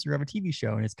executive producer of a TV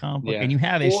show, and it's comic book, and you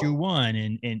have issue 1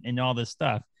 and all this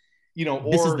stuff."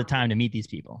 This is the time to meet these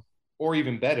people. Or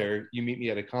even better, you meet me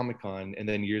at a Comic Con, and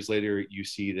then years later, you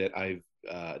see that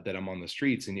that I'm on the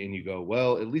streets, and you go,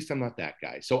 "Well, at least I'm not that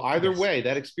guy." So either way,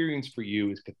 that experience for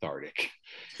you is cathartic.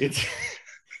 It's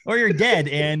or you're dead,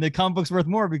 and the comic book's worth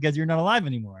more because you're not alive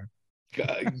anymore.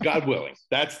 God willing.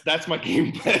 That's my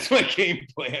game. That's my game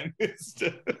plan.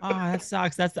 That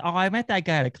sucks. I met that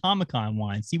guy at a Comic-Con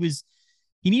once.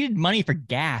 He needed money for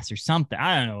gas or something.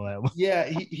 I don't know. Yeah,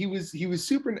 he was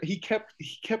super. He kept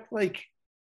like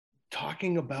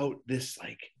talking about this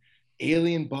like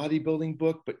alien bodybuilding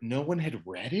book, but no one had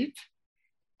read it.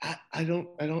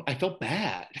 I felt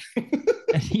bad.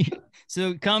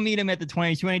 So come meet him at the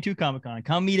 2022 Comic-Con.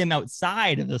 Come meet him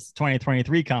outside of this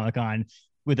 2023 Comic-Con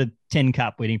with a tin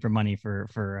cup waiting for money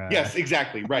for Yes,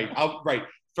 exactly. Right.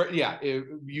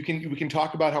 We can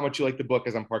talk about how much you like the book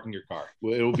as I'm parking your car.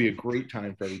 It'll be a great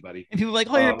time for everybody. And people are like,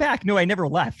 oh, you're back. No, I never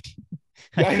left.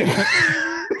 Yeah, I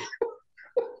know.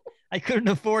 I couldn't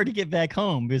afford to get back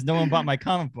home because no one bought my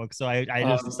comic book. So I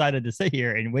just decided to sit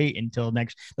here and wait until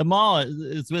the mall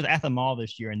is with at the mall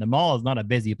this year. And the mall is not a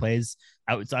busy place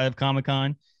outside of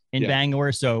Comic-Con in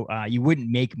Bangor. So you wouldn't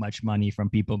make much money from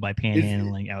people by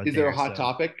panhandling out there. Is there a hot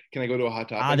topic? Can I go to a hot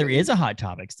topic? There is a hot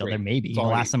topic still. Great. There may be. The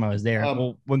last time I was there.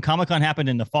 When Comic-Con happened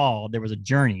in the fall, there was a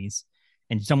Journeys.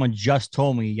 And someone just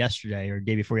told me yesterday or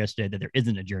day before yesterday that there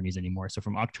isn't a Journeys anymore. So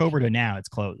from October to now, it's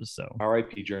closed. So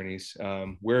R.I.P. Journeys.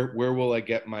 Where will I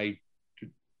get my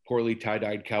poorly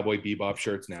tie-dyed Cowboy Bebop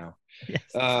shirts now? Yes.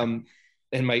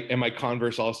 And my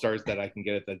Converse All-Stars that I can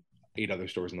get at the 8 other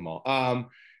stores in the mall.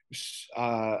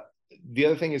 The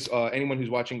other thing is anyone who's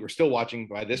watching or still watching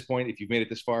by this point, if you've made it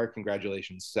this far,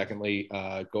 congratulations. Secondly,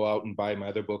 go out and buy my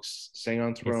other books,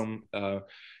 Seance Room.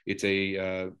 It's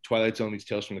a Twilight Zone meets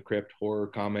Tales from the Crypt horror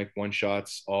comic,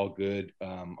 one-shots, all good.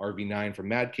 RV9 from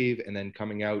Mad Cave, and then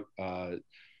coming out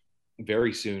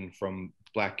very soon from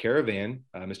Black Caravan,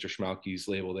 Mr. Schmalke's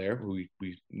label there, who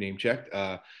we name-checked,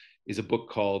 is a book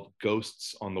called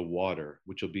Ghosts on the Water,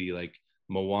 which will be like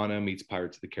Moana meets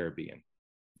Pirates of the Caribbean.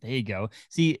 There you go.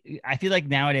 See, I feel like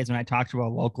nowadays when I talk to a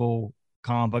local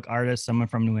comic book artist, someone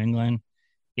from New England,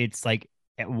 it's like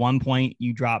at one point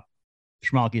you drop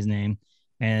Schmalke's name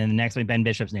and the next one Ben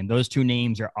Bishop's name. Those two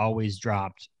names are always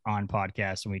dropped on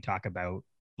podcasts when we talk about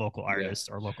local artists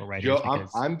or local writers. Joe,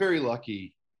 I'm very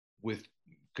lucky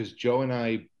because Joe and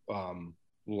I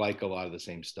like a lot of the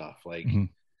same stuff. Like, and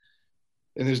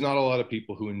there's not a lot of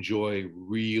people who enjoy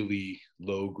really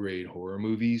low grade horror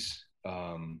movies.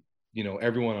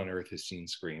 Everyone on earth has seen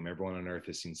Scream. Everyone on earth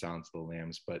has seen Silence of the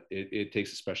Lambs, but it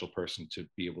takes a special person to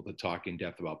be able to talk in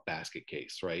depth about Basket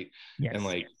Case, right? Yes.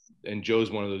 And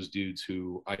Joe's one of those dudes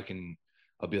who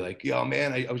I'll be like, yo,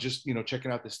 man, I was just,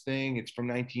 checking out this thing. It's from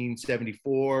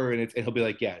 1974. And he'll be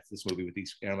like, yeah, it's this movie with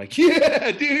these. And I'm like,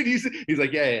 yeah, dude. He's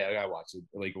like, yeah, I watched it.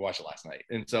 Like, watched it last night.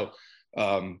 And so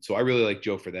I really like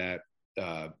Joe for that.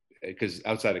 Because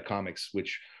outside of comics,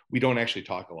 which we don't actually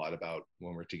talk a lot about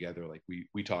when we're together, like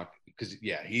we talk because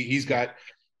he's got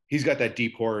that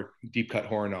deep cut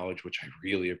horror knowledge, which I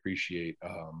really appreciate.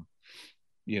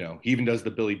 He even does the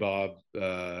Billy Bob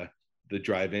the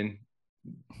drive-in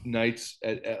nights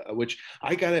which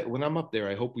I got it when I'm up there.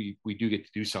 I hope we do get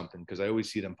to do something because I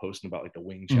always see them posting about like the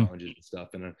wing challenges and stuff,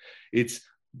 and it's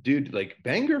dude, like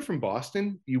Bangor from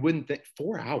Boston, you wouldn't think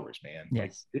 4 hours, man.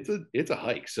 Yes. Like, it's a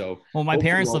hike. So my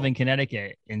parents live in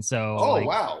Connecticut, and so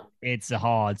wow, it's a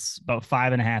haul. It's about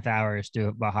 5.5 hours to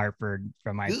about Hartford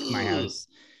from my house,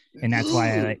 and that's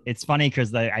why it's funny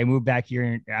because I moved back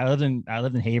here. I lived in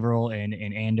Haverhill and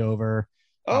in Andover,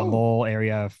 Lowell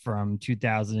area from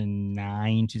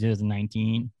 2009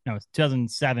 2019. No, it's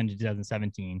 2007 to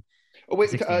 2017. Oh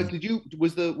wait,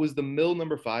 was the mill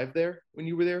number 5 there when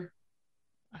you were there?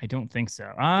 I don't think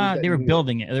so. They were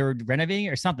building it. They were renovating it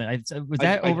or something. I just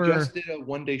did a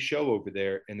one-day show over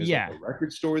there, and there's like a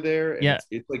record store there. And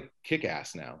it's like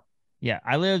kick-ass now. Yeah,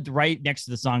 I lived right next to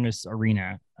the Songus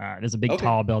Arena. There's a big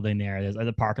tall building there. There's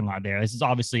a parking lot there. This is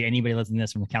obviously anybody listening to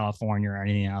this from California or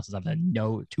anything else. I've had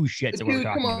no two shits of what we're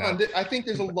talking about. I think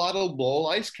there's a lot of Lowell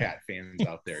Ice Cat fans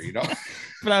out there,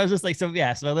 But I was just like, so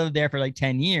I lived there for like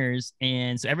 10 years,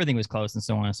 and so everything was close and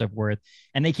so on and so forth.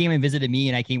 And they came and visited me,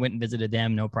 and I went and visited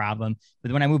them, no problem.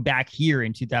 But when I moved back here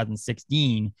in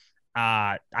 2016.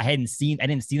 I didn't see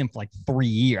them for like 3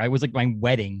 years. I was like my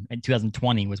wedding in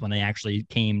 2020 was when they actually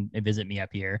came and visit me up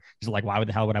here. Just like, why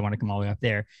the hell would I want to come all the way up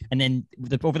there? And then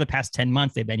over the past 10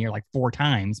 months, they've been here like 4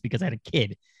 times because I had a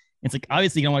kid. It's like,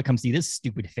 obviously you don't want to come see this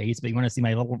stupid face, but you want to see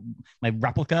my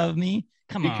replica of me.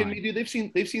 Come on, me, dude. They've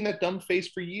seen that dumb face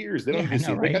for years. They don't even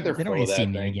see, right? They don't see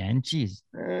me again. Jeez.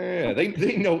 Yeah,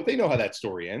 they know how that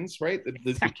story ends, right?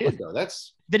 The kid though.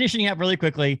 That's finishing up really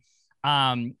quickly.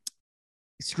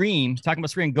 Talking about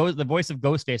Scream, the voice of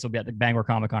Ghostface will be at the Bangor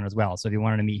Comic Con as well. So if you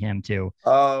wanted to meet him too.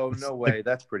 Oh, no way.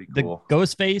 That's pretty cool. The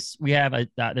Ghostface, we have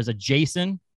there's a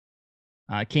Jason,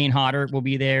 Kane Hodder will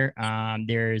be there.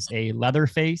 There's a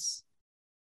Leatherface,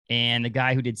 and the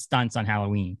guy who did stunts on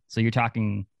Halloween. So you're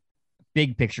talking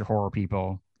big picture horror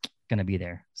people gonna be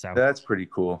there. So that's pretty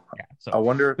cool. Yeah. So I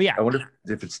wonder yeah.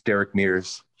 if it's Derek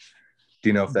Mears. Do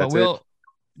you know if that's it?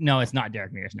 No, it's not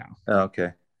Derek Mears. No. Oh,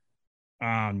 okay.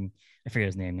 I forget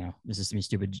his name now. This is me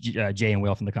stupid. Jay and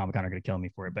Will from the Comic-Con are gonna kill me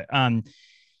for it. But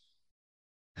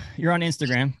you're on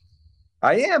Instagram.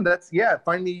 I am.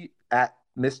 Find me at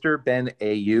Mr. Ben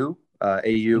AU.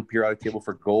 AU periodic table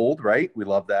for gold, right? We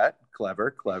love that.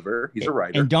 Clever. He's a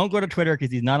writer. And don't go to Twitter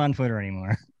because he's not on Twitter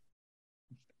anymore.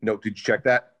 No, did you check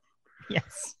that?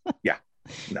 Yes. Yeah.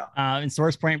 No. And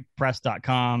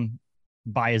sourcepointpress.com.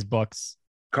 Buy his books.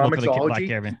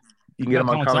 Comixology. You can get them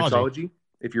on Comixology.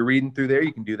 If you're reading through there,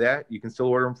 you can do that. You can still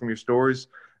order them from your stores.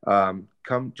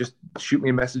 Come just shoot me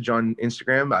a message on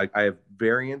Instagram. I have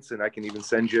variants, and I can even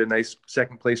send you a nice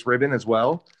second place ribbon as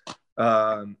well.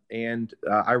 And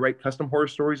I write custom horror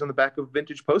stories on the back of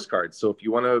vintage postcards. So if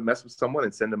you want to mess with someone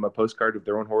and send them a postcard of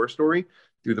their own horror story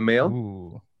through the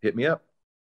mail, hit me up.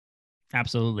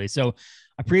 Absolutely. So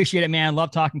appreciate it, man.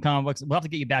 Love talking comic books. We'll have to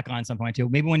get you back on at some point too.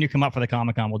 Maybe when you come up for the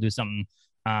Comic-Con, we'll do something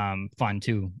fun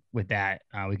too with that.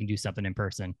 We can do something in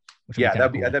person.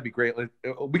 That'd be great.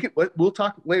 We'll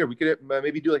talk later. We could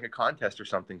maybe do like a contest or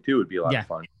something too. It'd be a lot of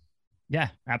fun. Yeah,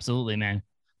 absolutely, man.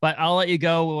 But I'll let you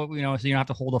go, so you don't have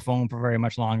to hold the phone for very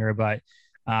much longer. But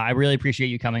I really appreciate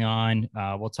you coming on.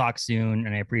 We'll talk soon,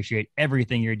 and I appreciate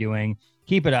everything you're doing.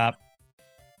 Keep it up.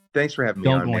 Thanks for having me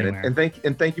on, man. And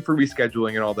thank you for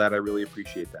rescheduling and all that. I really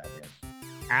appreciate that, man.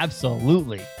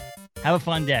 Absolutely. Have a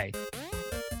fun day.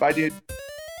 Bye, dude.